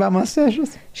saying, Alan, about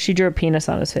mustaches? She drew a penis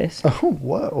on his face. Oh,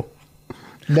 whoa.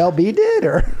 Mel B did,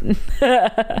 or?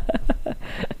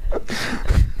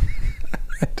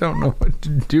 I don't know what to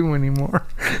do anymore.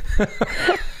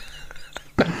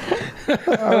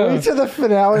 Are we to the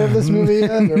finale of this movie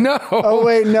yet? Or? No. Oh,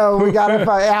 wait, no. We got to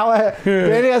find Alan.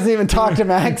 Danny hasn't even talked to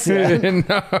Max yet.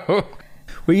 No.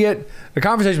 We get a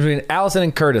conversation between Allison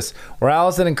and Curtis, where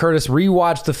Allison and Curtis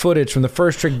rewatched the footage from the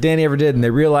first trick Danny ever did, and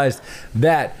they realized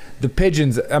that the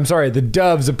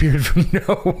doves appeared from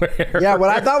nowhere. Yeah, what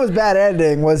I thought was bad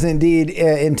editing was indeed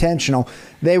intentional.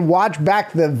 They watched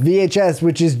back the VHS,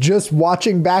 which is just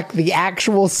watching back the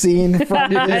actual scene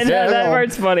from I this know, that film.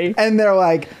 part's funny. And they're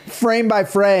like, frame by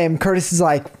frame, Curtis is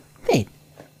like, wait,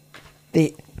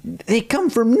 they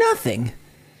come from nothing.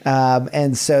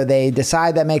 And so they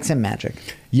decide that makes him magic.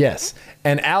 Yes.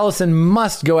 And Allison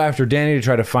must go after Danny to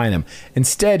try to find him.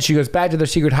 Instead, she goes back to their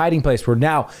secret hiding place where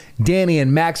now Danny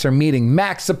and Max are meeting.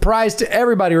 Max, surprised to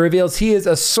everybody, reveals he is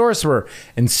a sorcerer,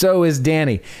 and so is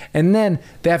Danny. And then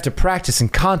they have to practice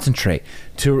and concentrate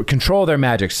to control their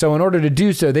magic. So in order to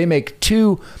do so, they make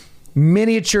two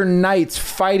miniature knights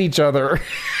fight each other.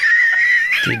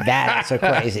 Dude, that's a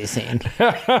crazy scene.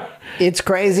 It's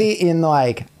crazy in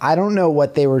like, I don't know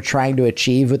what they were trying to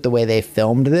achieve with the way they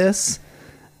filmed this.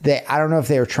 I don't know if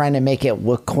they were trying to make it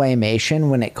look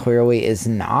claymation when it clearly is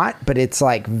not, but it's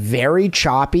like very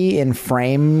choppy in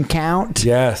frame count.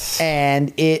 Yes.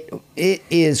 And it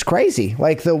is crazy.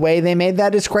 Like the way they made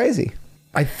that is crazy.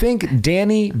 I think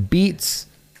Danny beats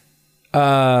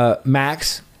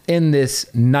Max in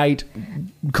this knight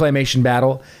claymation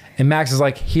battle. And Max is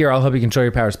like, here, I'll help you control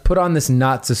your powers. Put on this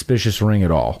not suspicious ring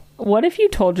at all. What if you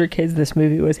told your kids this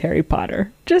movie was Harry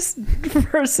Potter? Just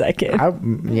for a second.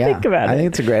 Think about it. I think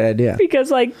it's a great idea. Because,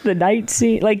 like, the night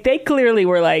scene, like, they clearly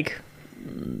were like,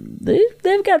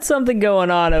 they've got something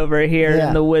going on over here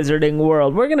in the wizarding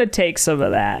world. We're going to take some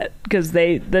of that. Because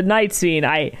the night scene,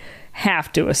 I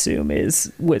have to assume,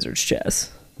 is Wizard's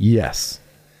Chess. Yes.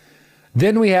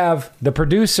 Then we have the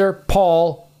producer,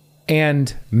 Paul,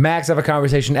 and Max have a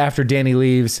conversation after Danny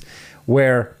leaves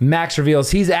where Max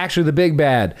reveals he's actually the big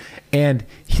bad and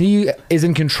he is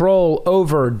in control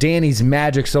over Danny's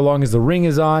magic so long as the ring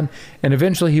is on, and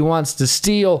eventually he wants to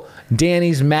steal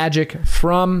Danny's magic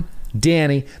from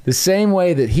Danny the same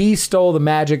way that he stole the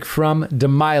magic from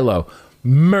DeMilo.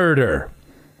 Murder.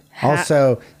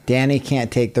 Also, Danny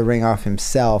can't take the ring off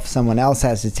himself. Someone else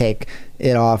has to take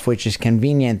it off, which is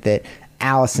convenient that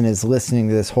Allison is listening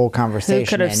to this whole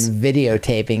conversation and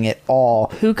videotaping it all.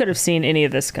 Who could have seen any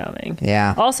of this coming?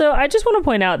 Yeah. Also, I just want to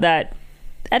point out that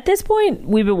at this point,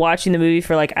 we've been watching the movie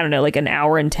for like, I don't know, like an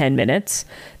hour and 10 minutes.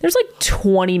 There's like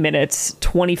 20 minutes,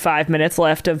 25 minutes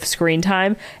left of screen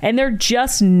time, and they're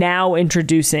just now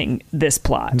introducing this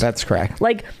plot. That's correct.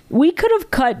 Like, we could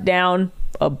have cut down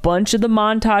a bunch of the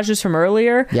montages from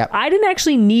earlier. Yep. I didn't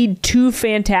actually need 2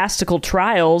 fantastical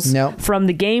trials from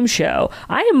the game show.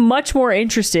 I am much more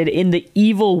interested in the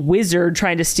evil wizard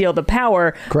trying to steal the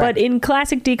power. Correct. But in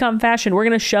classic DCOM fashion, we're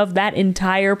going to shove that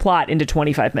entire plot into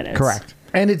 25 minutes. Correct.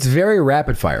 And it's very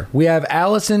rapid fire. We have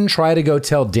Allison try to go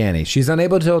tell Danny. She's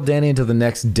unable to tell Danny until the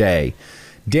next day.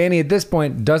 Danny, at this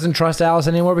point, doesn't trust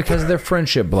Allison anymore because of their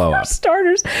friendship blow up. For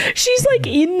starters, she's like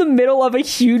in the middle of a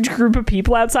huge group of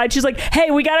people outside. She's like,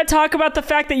 hey, we got to talk about the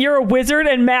fact that you're a wizard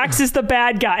and Max is the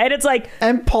bad guy. And it's like...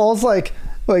 And Paul's like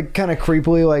kind of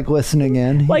creepily like listening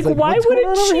in. He's like why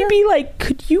wouldn't she here? be like,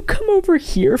 could you come over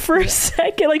here for a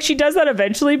second? Like, she does that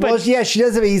eventually, but... Well, yeah, she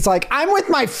does it. He's like, I'm with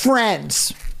my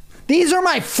friends. These are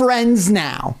my friends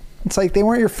now. It's like they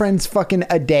weren't your friends fucking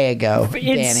a day ago.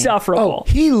 Insufferable.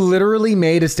 Oh, he literally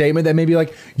made a statement that made me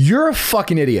like, you're a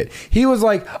fucking idiot. He was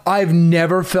like, I've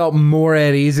never felt more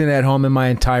at ease and at home in my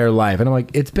entire life. And I'm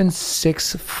like, it's been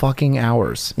 6 fucking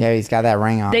hours. Yeah, he's got that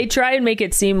ring on. They try and make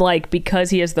it seem like because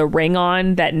he has the ring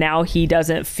on that now he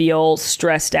doesn't feel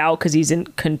stressed out because he's in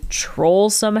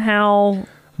control somehow.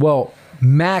 Well,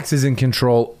 Max is in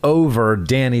control over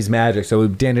Danny's magic, so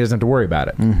Danny doesn't have to worry about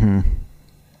it. Mm-hmm.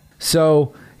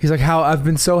 So... he's like, how I've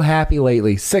been so happy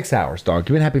lately. 6 hours, dog.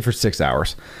 You've been happy for 6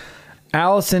 hours.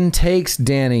 Allison takes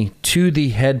Danny to the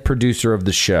head producer of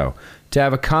the show to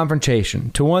have a confrontation,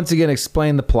 to once again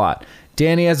explain the plot.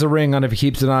 Danny has a ring on. If he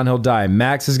keeps it on, he'll die.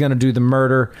 Max is going to do the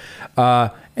murder.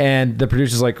 And the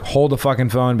producer's like, hold the fucking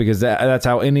phone, because that's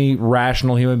how any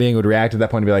rational human being would react at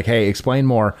that point, to be like, hey, explain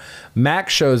more.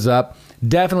 Max shows up,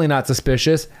 definitely not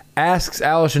suspicious, asks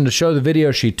Allison to show the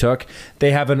video she took.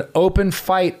 They have an open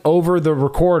fight over the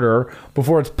recorder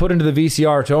before it's put into the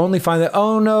VCR, to only find that,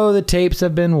 oh no, the tapes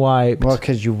have been wiped. Well,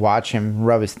 because you watch him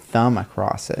rub his thumb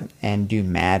across it and do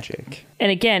magic.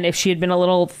 And again, if she had been a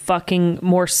little fucking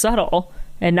more subtle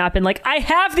and not been like, I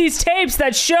have these tapes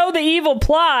that show the evil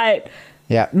plot.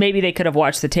 Yeah. Maybe they could have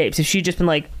watched the tapes. If she'd just been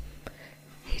like,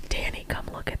 hey, Danny, come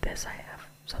look at this. I have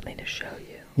something to show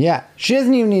you. Yeah. She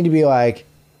doesn't even need to be like,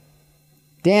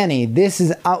 Danny, this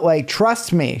is out, like,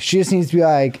 trust me. She just needs to be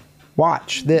like,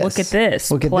 watch this. Look at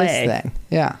this. Look play. at this thing.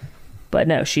 Yeah. But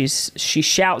no, she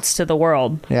shouts to the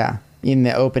world. Yeah. In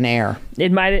the open air.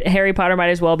 Harry Potter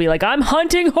might as well be like, I'm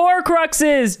hunting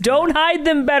Horcruxes. Don't hide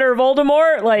them better,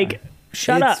 Voldemort. Like,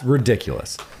 shut up. It's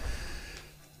ridiculous.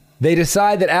 They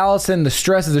decide that Allison, the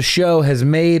stress of the show has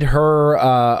made her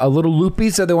a little loopy,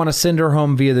 so they want to send her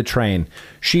home via the train.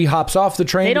 She hops off the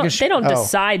train. They don't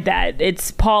decide that.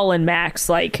 It's Paul and Max,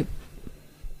 like,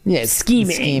 it's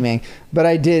scheming. But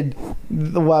I did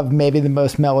love maybe the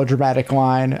most melodramatic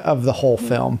line of the whole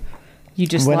film. You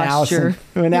just lost your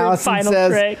final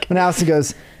trick. When Allison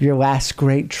goes, your last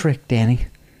great trick, Danny,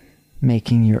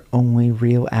 making your only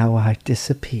real ally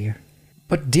disappear.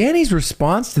 But Danny's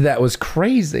response to that was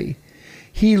crazy.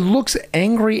 He looks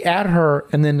angry at her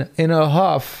and then, in a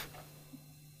huff,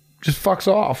 just fucks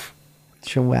off.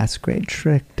 It's your last great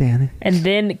trick, Danny. And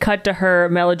then cut to her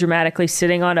melodramatically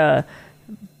sitting on a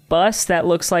bus that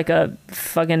looks like a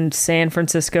fucking San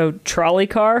Francisco trolley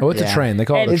car. Oh, it's a train. They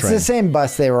call it a train. It's the same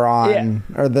bus they were on,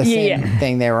 or the same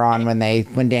thing they were on when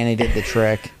Danny did the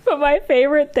trick. But my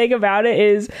favorite thing about it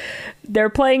is they're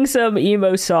playing some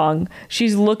emo song.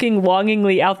 She's looking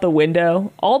longingly out the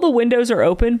window. All the windows are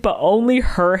open, but only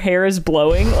her hair is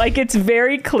blowing. Like, it's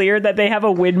very clear that they have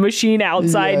a wind machine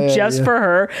outside for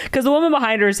her. Because the woman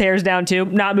behind her's hair's down too,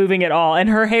 not moving at all. And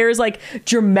her hair is like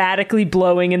dramatically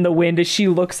blowing in the wind as she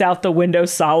looks out the window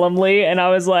solemnly. And I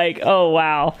was like, oh,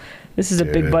 wow. This is a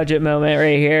big budget moment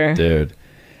right here. Dude.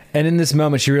 And in this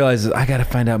moment, she realizes, I got to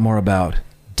find out more about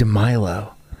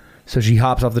DeMilo. So she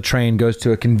hops off the train, goes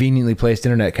to a conveniently placed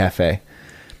internet cafe,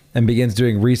 and begins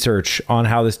doing research on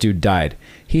how this dude died.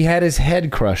 He had his head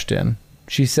crushed in.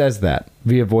 She says that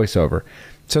via voiceover.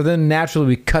 So then naturally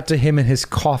we cut to him in his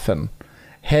coffin,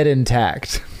 head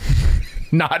intact,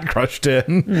 not crushed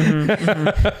in.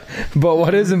 But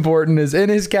what is important is in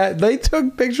his they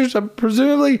took pictures of,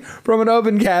 presumably from an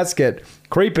open casket.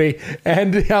 Creepy.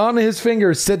 And on his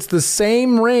finger sits the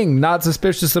same ring, not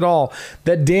suspicious at all,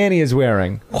 that Danny is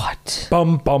wearing. What?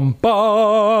 Bum, bum,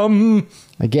 bum.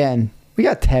 Again, we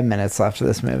got 10 minutes left of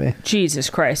this movie. Jesus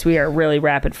Christ, we are really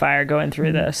rapid fire going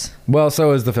through this. Well,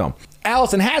 so is the film.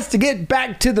 Allison has to get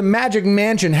back to the Magic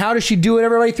Mansion. How does she do it?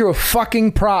 Everybody through a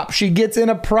fucking prop. She gets in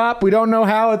a prop. We don't know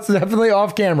how. It's definitely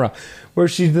off camera. Where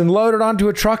she's then loaded onto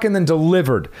a truck and then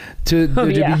delivered to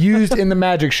be used in the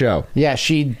magic show. Yeah,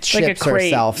 she ships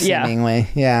herself, seemingly.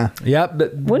 Yeah.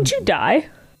 Yep. Wouldn't you die?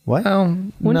 What?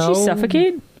 Wouldn't she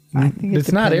suffocate? I think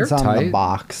it's not airtight. On the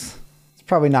box. It's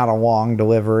probably not a long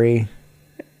delivery.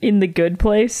 In the good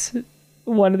place?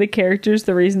 one of the characters,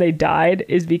 the reason they died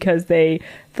is because they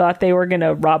thought they were going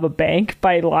to rob a bank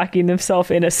by locking themselves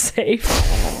in a safe.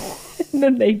 And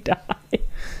then they die.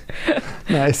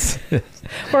 Nice.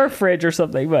 Or a fridge or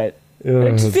something, but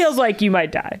it just feels like you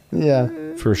might die. Yeah.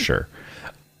 For sure.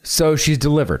 So she's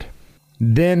delivered.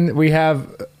 Then we have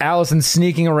Allison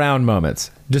sneaking around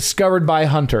moments, discovered by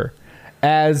Hunter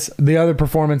as the other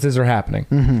performances are happening.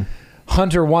 Mm-hmm.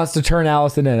 Hunter wants to turn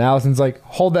Allison in. Allison's like,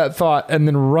 hold that thought, and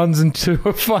then runs into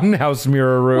a funhouse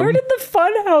mirror room. Where did the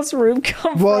funhouse room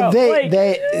come Well, from?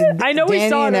 I know Danny we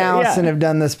saw and Allison have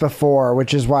done this before,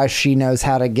 which is why she knows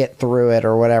how to get through it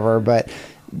or whatever. But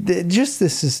this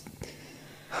is...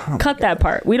 Cut that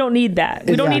part. We don't need that.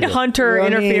 We don't need Hunter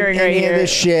interfering right here. This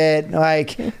shit.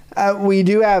 Like, we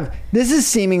do have... This is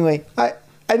seemingly... I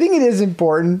think it is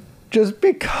important just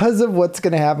because of what's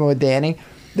going to happen with Danny.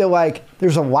 That, like,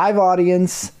 there's a live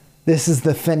audience. This is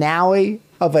the finale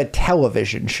of a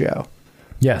television show.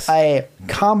 Yes. A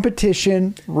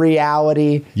competition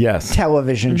reality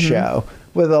television show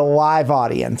with a live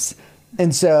audience.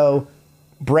 And so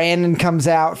Brandon comes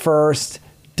out first,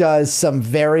 does some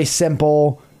very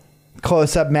simple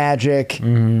close-up magic,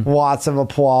 lots of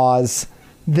applause.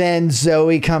 Then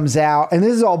Zoe comes out, and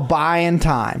this is all buying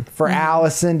time for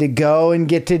Allison to go and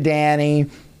get to Danny.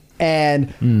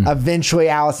 And eventually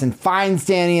Allison finds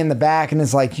Danny in the back and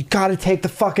is like, you got to take the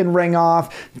fucking ring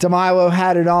off. DeMilo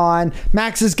had it on.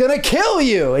 Max is going to kill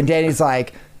you. And Danny's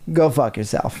like, go fuck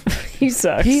yourself. He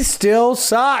sucks. He still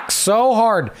sucks so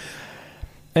hard.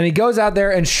 And he goes out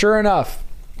there, and sure enough,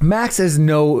 Max is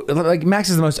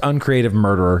the most uncreative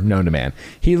murderer known to man.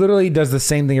 He literally does the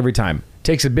same thing every time.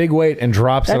 Takes a big weight and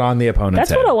drops it on the opponent's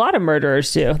head. That's what a lot of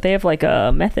murderers do. They have like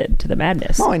a method to the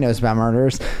madness. All he knows about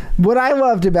murderers. What I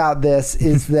loved about this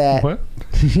is that... What?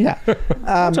 Yeah.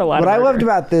 What I loved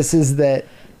about this is that,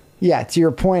 yeah, to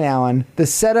your point, Alan, the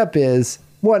setup is,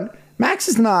 one, Max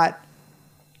is not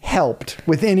helped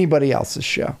with anybody else's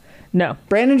show. No.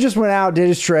 Brandon just went out, did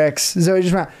his tricks. Zoe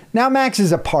just went out. Now Max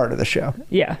is a part of the show.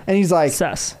 Yeah. And he's like...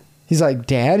 Sus. He's like,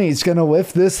 Danny's going to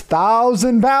lift this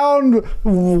 1,000-pound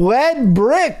lead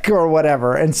brick or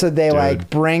whatever. And so they like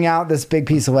bring out this big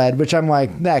piece of lead, which I'm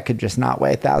like, that could just not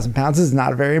weigh 1,000 pounds. This is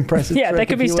not a very impressive Yeah, that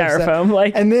could be styrofoam.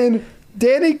 Like, and then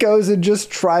Danny goes and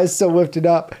just tries to lift it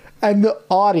up. And the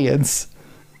audience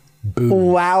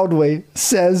loudly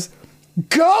says,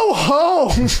 go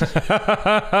home. And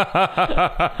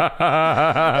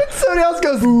somebody else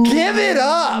goes, give it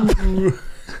up.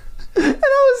 And I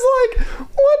was like,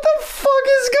 what the fuck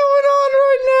is going on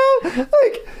right now?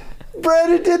 Like,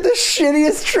 Brandon did the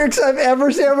shittiest tricks I've ever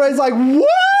seen. Everybody's like, whoa!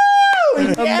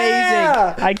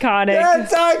 Yeah! Amazing. Iconic.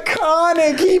 That's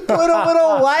iconic. He put a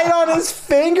little light on his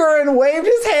finger and waved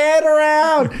his hand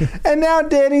around. And now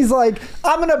Danny's like,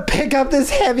 I'm going to pick up this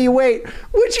heavy weight,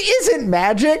 which isn't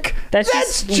magic.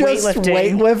 That's just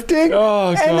weightlifting.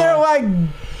 Oh, God. And they're like,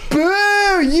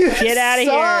 boo, you Get out of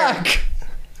suck. Here.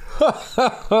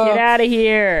 Get out of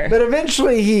here. But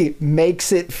eventually he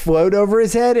makes it float over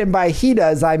his head. And by he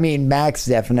does, I mean Max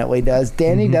definitely does.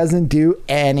 Danny doesn't do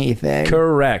anything.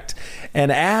 Correct.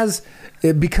 And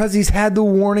because he's had the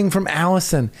warning from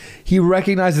Allison, he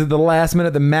recognizes at the last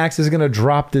minute that Max is going to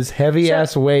drop this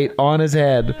heavy-ass weight on his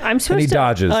head. I'm supposed to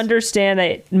understand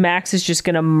that Max is just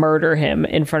going to murder him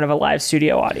in front of a live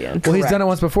studio audience. Well, he's done it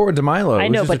once before with DeMilo. I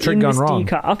know, but a trick in gone this wrong.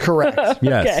 decom. Correct.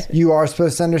 Yes. Okay. You are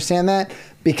supposed to understand that,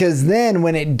 because then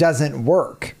when it doesn't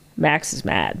work, Max is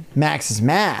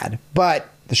mad. But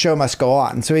the show must go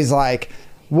on. So he's like,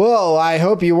 well, I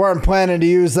hope you weren't planning to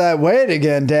use that weight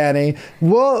again, Danny.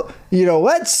 Well,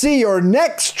 let's see your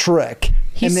next trick.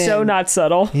 He's so not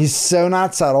subtle.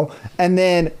 And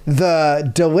then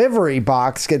the delivery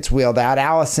box gets wheeled out.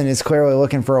 Allison is clearly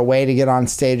looking for a way to get on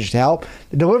stage to help.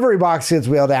 The delivery box gets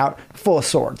wheeled out full of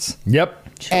swords.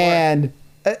 Yep. Sure. And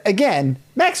again,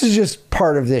 Max is just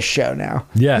part of this show now.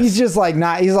 Yes. He's just like,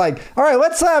 he's like, all right,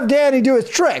 let's have Danny do his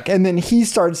trick. And then he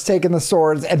starts taking the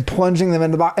swords and plunging them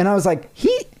into the box. And I was like,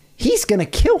 he's going to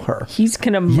kill her. He's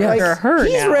going to murder her.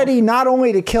 He's ready not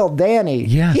only to kill Danny,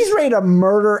 he's ready to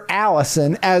murder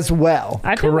Allison as well.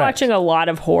 I've been watching a lot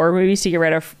of horror movies to get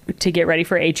ready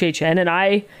for HHN, and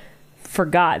I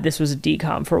forgot this was a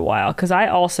decom for a while, because I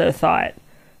also thought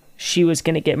she was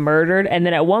going to get murdered. And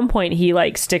then at one point he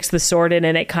like sticks the sword in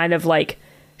and it kind of like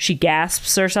she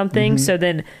gasps or something. So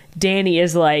then Danny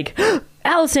is like,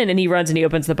 Allison, and he runs and he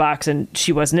opens the box, and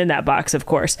she wasn't in that box, of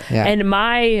course. Yeah. And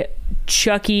my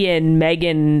Chucky and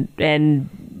Megan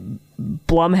and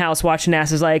Blumhouse watching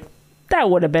ass is like, that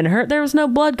would have been her. There was no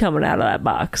blood coming out of that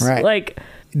box. Right. Like,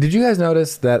 did you guys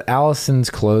notice that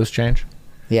Allison's clothes change?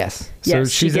 Yes. So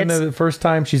she's in the first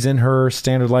time she's in her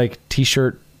standard like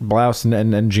t-shirt blouse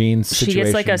and jeans situation. She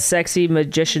gets like a sexy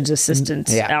magician's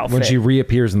assistant outfit. When she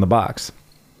reappears in the box.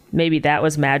 Maybe that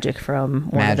was magic from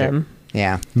one of them.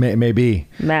 Yeah. Maybe.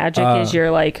 Magic is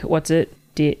your, like, what's it?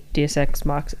 Deus Ex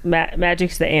Machina.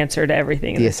 Magic's the answer to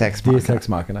everything. Deus Ex Machina. Deus Ex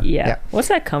Machina. Yeah. What's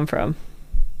that come from?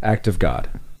 Act of God.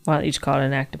 Why don't you just call it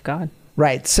an act of God?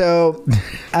 Right. So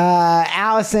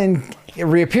Allison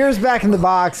reappears back in the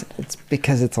box. It's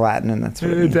because it's Latin, and that's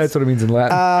what it means. That's what it means in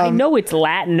Latin. I know it's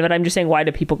Latin, but I'm just saying, why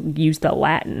do people use the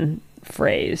Latin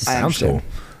phrase? Sounds cool.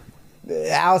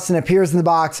 Allison appears in the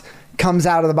box, comes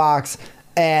out of the box,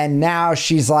 and now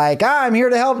she's like, I'm here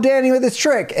to help Danny with this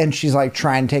trick. And she's like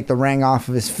trying to take the ring off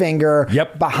of his finger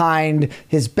behind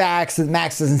his back so that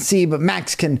Max doesn't see, but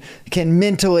Max can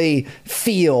mentally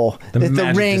feel that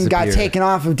the ring got taken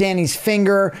off of Danny's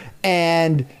finger.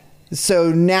 And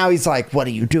so now he's like, what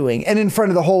are you doing? And in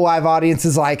front of the whole live audience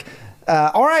is like,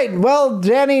 all right, well,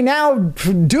 Danny, now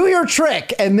do your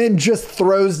trick. And then just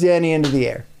throws Danny into the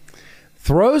air.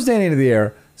 Throws Danny into the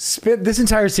air. This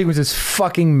entire sequence is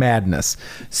fucking madness.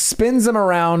 Spins him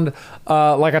around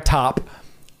like a top.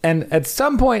 And at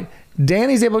some point,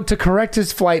 Danny's able to correct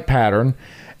his flight pattern.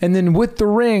 And then with the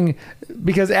ring,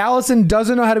 because Allison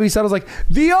doesn't know how to be subtle, it's like,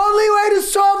 the only way to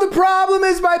solve the problem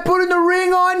is by putting the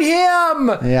ring on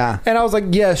him. Yeah. And I was like,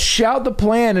 yes, shout the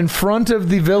plan in front of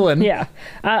the villain. Yeah.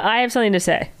 I have something to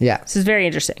say. Yeah. This is very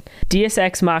interesting. Deus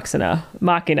Ex Machina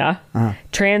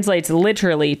translates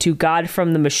literally to God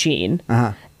from the machine.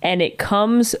 And it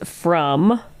comes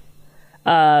from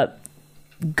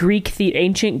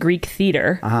ancient Greek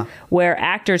theater, where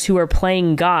actors who are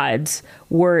playing gods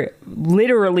were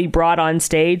literally brought on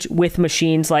stage with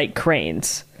machines like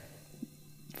cranes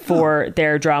for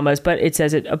their dramas, but it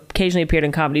says it occasionally appeared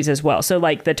in comedies as well. So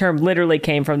like the term literally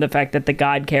came from the fact that the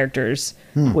god characters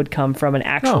would come from an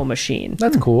actual machine.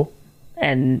 That's cool.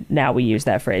 And now we use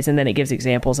that phrase, and then it gives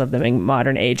examples of them in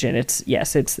modern age, and it's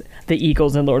the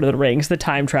Eagles in Lord of the Rings, the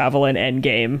time travel in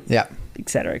Endgame, et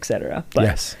cetera, et cetera.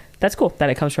 But that's cool that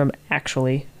it comes from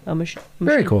actually a machine.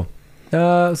 Very cool.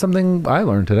 Something I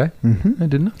learned today. I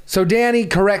didn't know. So Danny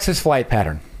corrects his flight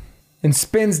pattern and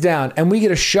spins down, and we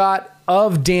get a shot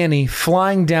of Danny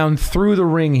flying down through the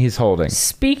ring he's holding.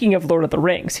 Speaking of Lord of the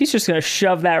Rings, he's just going to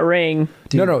shove that ring.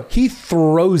 Dude. No, he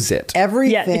throws it.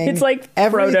 Everything. Yeah, it's like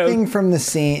everything from the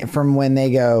scene, from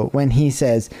when he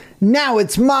says, now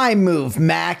it's my move,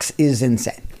 Max, is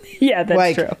insane. Yeah,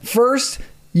 that's true. First,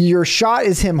 your shot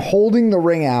is him holding the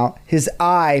ring out, his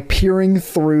eye peering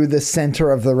through the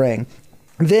center of the ring.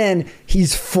 Then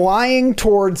he's flying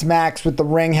towards Max with the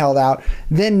ring held out.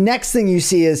 Then next thing you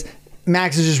see is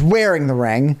Max is just wearing the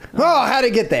ring. Oh, how'd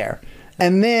it get there?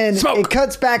 And then it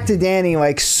cuts back to Danny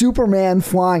like Superman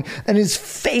flying, and his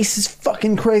face is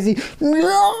fucking crazy,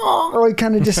 like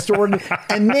kind of distorted.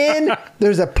 And then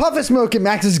there's a puff of smoke, and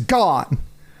Max is gone.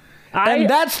 And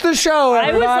that's the show,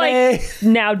 everybody. I was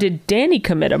like, now did Danny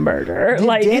commit a murder? Did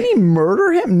Danny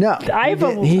murder him? No,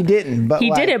 he didn't. But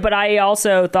he didn't. But I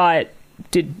also thought,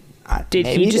 did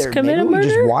he just commit a murder?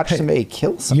 We just watched somebody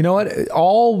kill someone. You know what?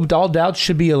 All doubts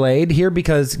should be allayed here,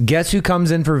 because guess who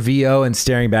comes in for VO and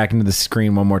staring back into the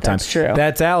screen one more time? That's true.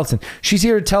 That's Allison. She's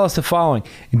here to tell us the following.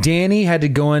 Danny had to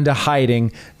go into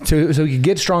hiding so he could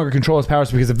get stronger control of his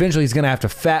powers, because eventually he's going to have to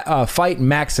fight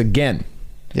Max again.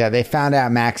 Yeah, they found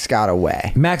out Max got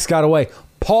away.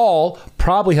 Paul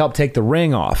probably helped take the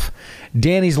ring off.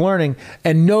 Danny's learning,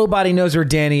 and nobody knows where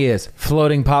Danny is.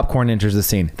 Floating popcorn enters the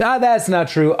scene. That's not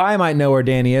true. I might know where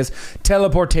Danny is.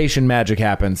 Teleportation magic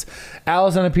happens.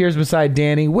 Allison appears beside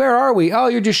Danny. Where are we? Oh,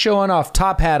 you're just showing off.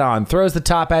 Top hat on. Throws the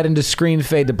top hat into screen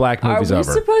fade to black. Movie's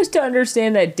over. Are we supposed to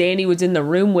understand that Danny was in the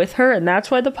room with her, and that's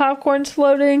why the popcorn's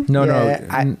floating? No.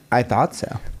 I thought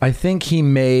so. I think he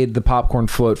made the popcorn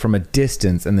float from a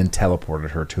distance and then teleported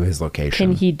her to his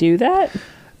location. Can he do that?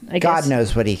 God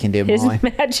knows what he can do, his Molly.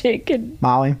 Magic.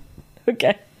 Molly.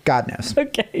 Okay. God knows.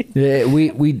 Okay. Yeah,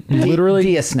 we literally...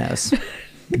 Deus knows.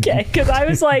 Okay, because I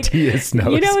was like, Deus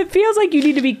knows. It feels like you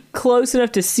need to be close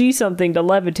enough to see something to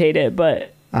levitate it,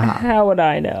 but how would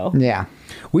I know? Yeah.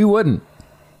 We wouldn't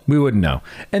know.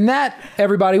 And that,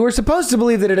 everybody, we're supposed to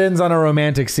believe that it ends on a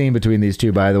romantic scene between these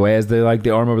two, by the way, as they like the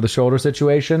arm over the shoulder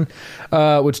situation,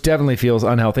 which definitely feels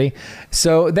unhealthy.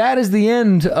 So that is the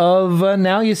end of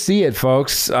Now You See It,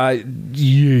 folks.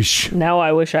 Yeesh. Now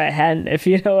I wish I hadn't, if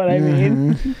you know what I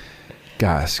mean.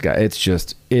 Gosh, it's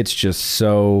just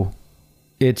so,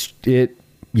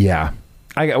 yeah.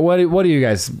 What do you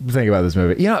guys think about this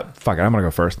movie? Fuck it, I'm gonna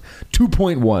go first.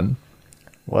 2.1.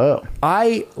 Whoa.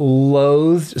 I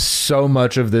loathed so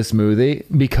much of this movie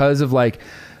because of like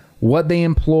what they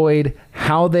employed,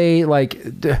 how they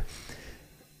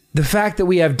the fact that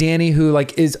we have Danny, who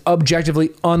like is objectively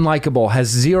unlikable, has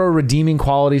zero redeeming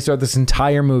qualities throughout this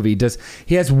entire movie.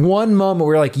 He has one moment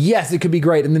where you're like, yes, it could be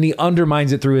great, and then he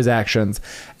undermines it through his actions.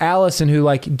 Allison, who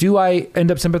like, do I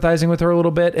end up sympathizing with her a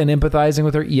little bit and empathizing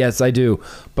with her? Yes, I do.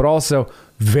 But also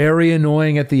very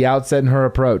annoying at the outset in her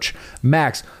approach.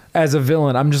 Max, as a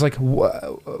villain, I'm just like,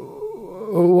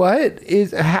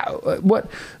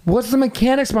 what's the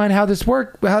mechanics behind how this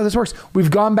works? We've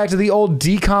gone back to the old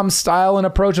DCOM style and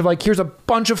approach of like, here's a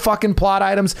bunch of fucking plot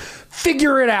items,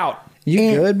 figure it out.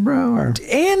 Good, bro?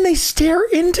 And they stare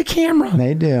into camera.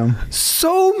 They do.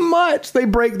 So much. They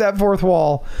break that fourth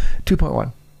wall.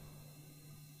 2.1.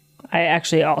 I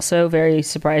actually also very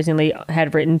surprisingly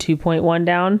had written 2.1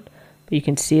 down. But you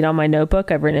can see it on my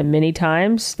notebook. I've written it many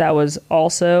times. That was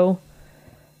also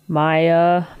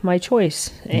my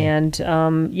choice. And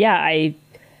I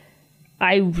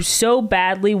so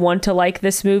badly want to like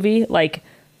this movie. Like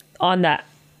on the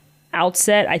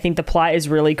outset, I think the plot is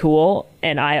really cool,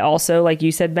 and I also, like you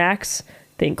said, Max,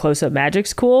 think close-up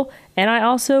magic's cool, and I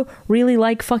also really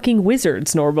like fucking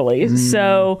wizards normally.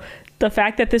 So the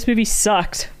fact that this movie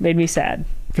sucked made me sad.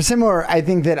 For similar, I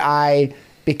think that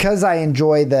because I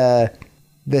enjoy the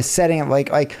setting of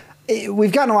like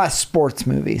we've gotten a lot of sports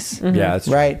movies. Mm-hmm. Yeah, that's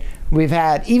right. True. We've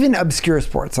had even obscure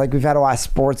sports. Like we've had a lot of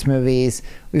sports movies.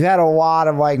 We've had a lot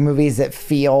of like movies that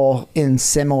feel in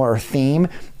similar theme.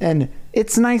 And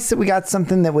it's nice that we got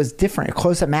something that was different, a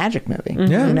close-up magic movie.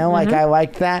 Mm-hmm. Yeah. You know, like I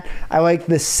liked that. I like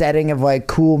the setting of like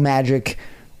cool magic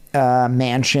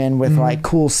mansion with like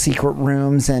cool secret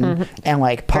rooms and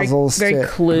like puzzles. Very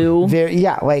Clue.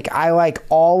 Like I like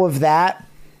all of that.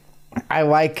 I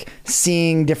like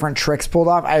seeing different tricks pulled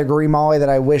off. I agree, Molly, that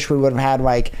I wish we would have had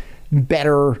like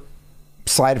better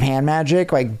sleight of hand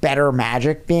magic, like better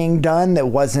magic being done that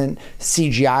wasn't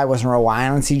CGI, wasn't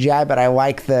relying on CGI. But I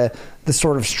like the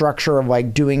sort of structure of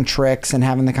like doing tricks and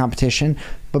having the competition.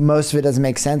 But most of it doesn't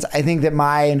make sense. I think that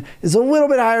mine is a little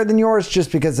bit higher than yours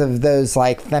just because of those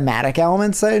like thematic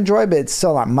elements that I enjoy, but it's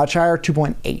still not much higher.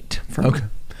 2.8 for me. Okay.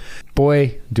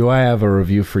 Boy, do I have a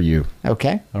review for you.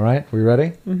 Okay. All right. We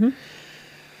ready? Mm-hmm.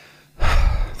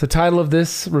 The title of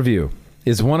this review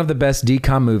is one of the best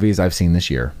DCOM movies I've seen this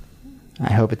year.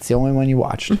 I hope it's the only one you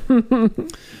watched.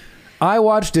 I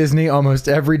watch Disney almost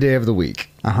every day of the week.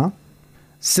 Uh-huh.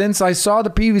 Since I saw the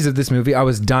previews of this movie, I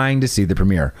was dying to see the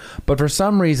premiere. But for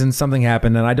some reason, something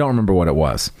happened and I don't remember what it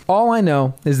was. All I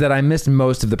know is that I missed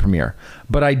most of the premiere.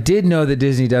 But I did know that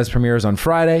Disney does premieres on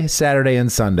Friday, Saturday,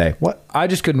 and Sunday. What? I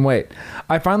just couldn't wait.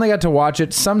 I finally got to watch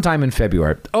it sometime in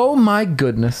February. Oh my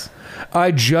goodness.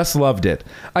 I just loved it.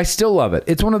 I still love it.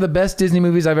 It's one of the best Disney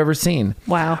movies I've ever seen.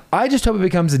 Wow. I just hope it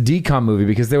becomes a DCOM movie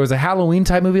because there was a Halloween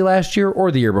type movie last year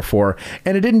or the year before,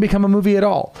 and it didn't become a movie at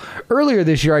all. Earlier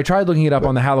this year, I tried looking it up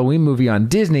on the Halloween movie on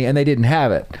Disney, and they didn't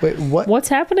have it. Wait, what? What's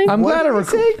happening? I'm glad I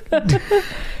recorded.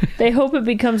 They hope it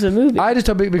becomes a movie. I just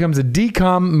hope it becomes a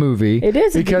DCOM movie. It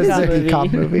is a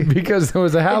DCOM movie. Because there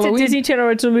was a Halloween. It's a Disney Channel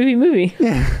original movie.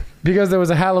 Yeah. Because there was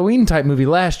a Halloween type movie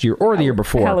last year or the year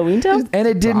before. Halloween type? And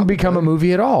it didn't become a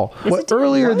movie at all.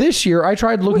 Earlier this year, I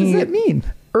tried looking What does that mean?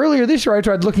 Earlier this year, I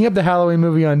tried looking up the Halloween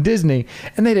movie on Disney,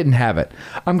 and they didn't have it.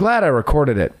 I'm glad I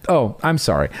recorded it. Oh, I'm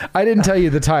sorry. I didn't tell you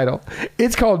the title.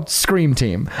 It's called Scream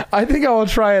Team. I think I will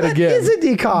try it again. It is a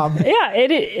DCOM. Yeah,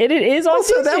 it is on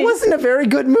Also, Disney. that wasn't a very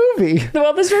good movie.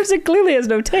 Well, this person clearly has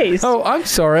no taste. Oh, I'm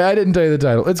sorry. I didn't tell you the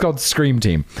title. It's called Scream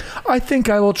Team. I think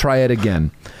I will try it again.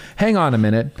 Hang on a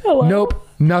minute. Hello? Nope.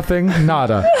 Nothing.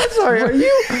 Nada. Sorry, are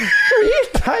you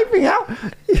typing out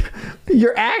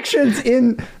your actions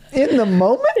in the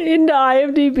moment? Into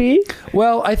IMDb?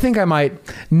 Well, I think I might.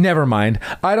 Never mind.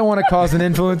 I don't want to cause an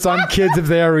influence on kids if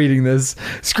they are reading this.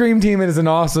 Scream Team is an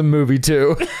awesome movie,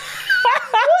 too.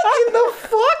 What in the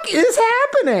fuck is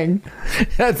happening?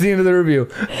 That's the end of the review.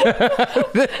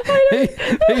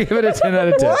 They give it a 10 out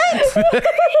of 10. What?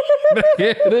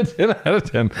 They give it a 10 out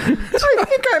of 10. I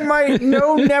think I might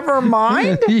know. Never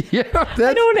mind. Yeah, I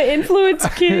don't want to influence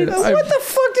kids. What the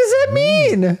fuck does that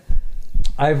mean?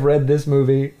 I've read this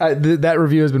movie. That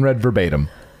review has been read verbatim.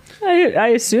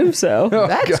 I assume so.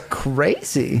 That's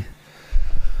crazy.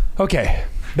 Okay.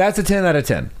 That's a 10 out of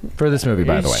 10 for this movie,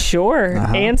 by the way. Sure.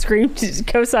 And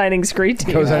co-signing Scream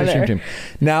Team. Co-signing Scream Team.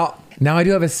 Now I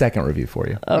do have a second review for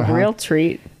you. A real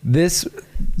treat. This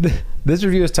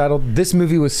review is titled, "This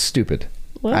Movie Was Stupid."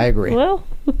 Well, I agree. Well,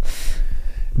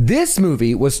 this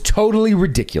movie was totally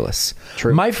ridiculous.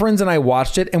 True. My friends and I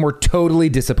watched it and were totally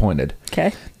disappointed.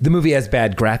 okay. The movie has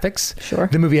bad graphics. Sure.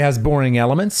 The movie has boring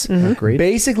elements. Agreed.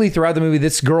 Basically, throughout the movie,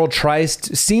 this girl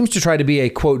seems to try to be a,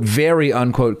 quote, very,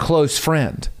 unquote, close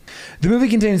friend. The movie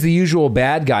contains the usual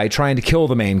bad guy trying to kill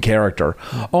the main character.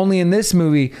 Only in this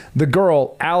movie, the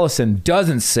girl, Allison,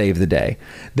 doesn't save the day.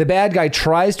 The bad guy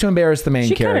tries to embarrass the main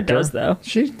character. She kind of does, though.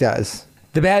 She does.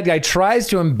 The bad guy tries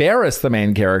to embarrass the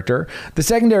main character. The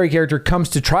secondary character comes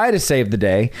to try to save the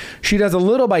day. She does a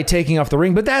little by taking off the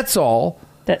ring, but that's all.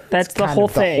 That's the whole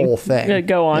thing. The whole thing.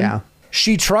 Go on. Yeah.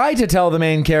 She tried to tell the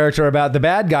main character about the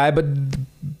bad guy,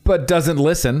 but doesn't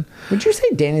listen. Would you say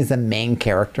Danny's the main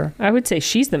character? I would say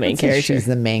she's the main character. She's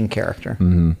the main character.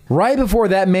 Mm-hmm. Right before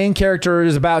that main character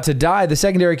is about to die, the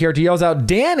secondary character yells out,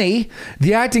 "Danny,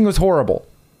 the acting was horrible."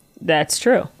 That's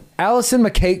true. Allison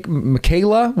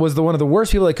Michaela was one of the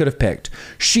worst people they could have picked.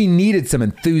 She needed some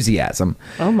enthusiasm.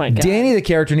 Oh my God. Danny, the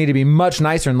character, needed to be much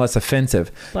nicer and less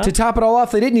offensive. Well. To top it all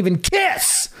off, they didn't even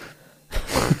kiss.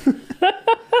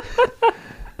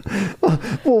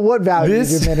 Well, what value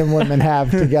do men and women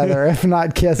have together if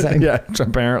not kissing? Yeah,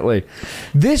 apparently.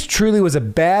 This truly was a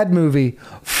bad movie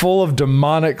full of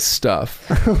demonic stuff.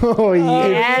 Oh,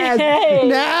 yes. Hey.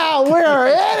 Now we're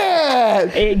in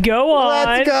it. Go on.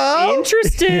 Let's go.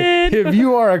 Interested. If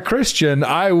you are a Christian,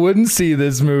 I wouldn't see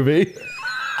this movie.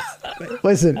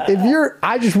 Listen,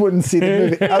 I just wouldn't see the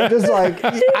movie. I'm just like,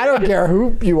 I don't care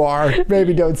who you are.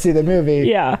 Maybe don't see the movie.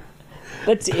 Yeah.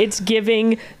 It's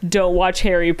giving don't watch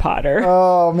Harry Potter.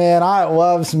 Oh, man, I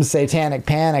love some satanic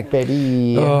panic,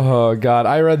 baby. Oh, God.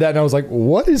 I read that and I was like,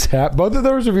 what is happening? Both of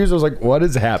those reviews, I was like, what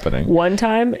is happening? One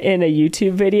time in a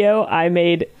YouTube video, I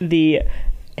made the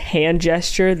hand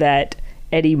gesture that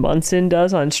Eddie Munson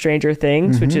does on Stranger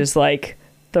Things, which is like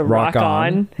the rock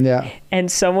on. Yeah. And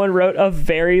someone wrote a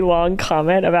very long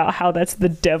comment about how that's the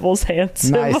devil's hand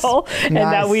symbol and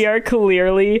that we are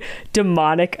clearly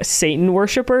demonic Satan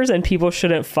worshipers and people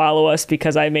shouldn't follow us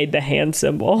because I made the hand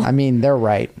symbol. I mean, they're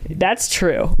right. That's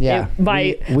true. Yeah.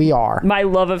 We are. My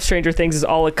love of Stranger Things is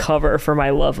all a cover for my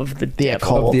love of the devil.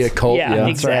 occult. The occult, Yeah, yeah.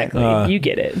 exactly. You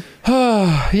get it.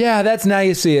 Yeah, that's Now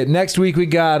You See It. Next week, we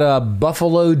got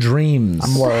Buffalo Dreams.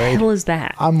 I'm What the worried. hell is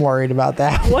that? I'm worried about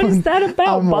that. What is that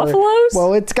about? I'm worried. Buffaloes?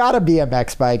 Well, it's got a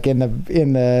BMX bike in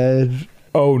the.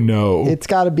 Oh, no. It's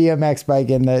got a BMX bike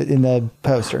in the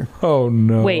poster. Oh,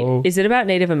 no. Wait, is it about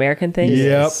Native American things?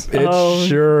 Yep, it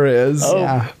sure is.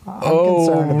 Yeah, I'm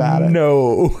concerned about it.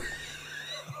 No.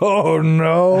 Oh,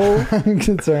 no. I'm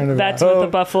concerned about That's what the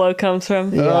buffalo comes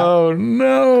from? Yeah. Oh,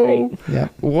 no. it. Yeah.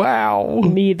 Wow.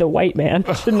 Me, the white man,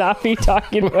 should not be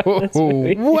talking about this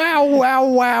movie. Wow.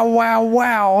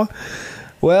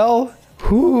 Well,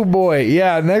 oh boy.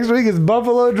 Yeah, next week is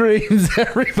Buffalo Dreams,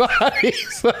 everybody.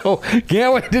 So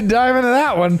can't wait to dive into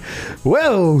that one.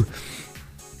 Well,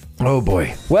 oh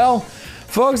boy. Well,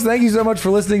 folks, thank you so much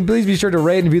for listening. Please be sure to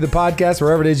rate and review the podcast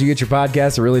wherever it is you get your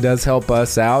podcast. It really does help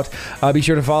us out. Be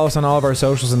sure to follow us on all of our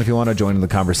socials. And if you want to join in the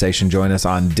conversation, join us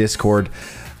on Discord.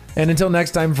 And until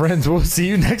next time, friends, we'll see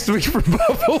you next week for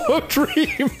Buffalo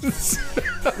Dreams.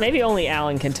 Maybe only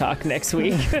Alan can talk next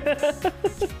week.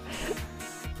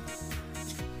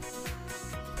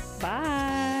 Bye.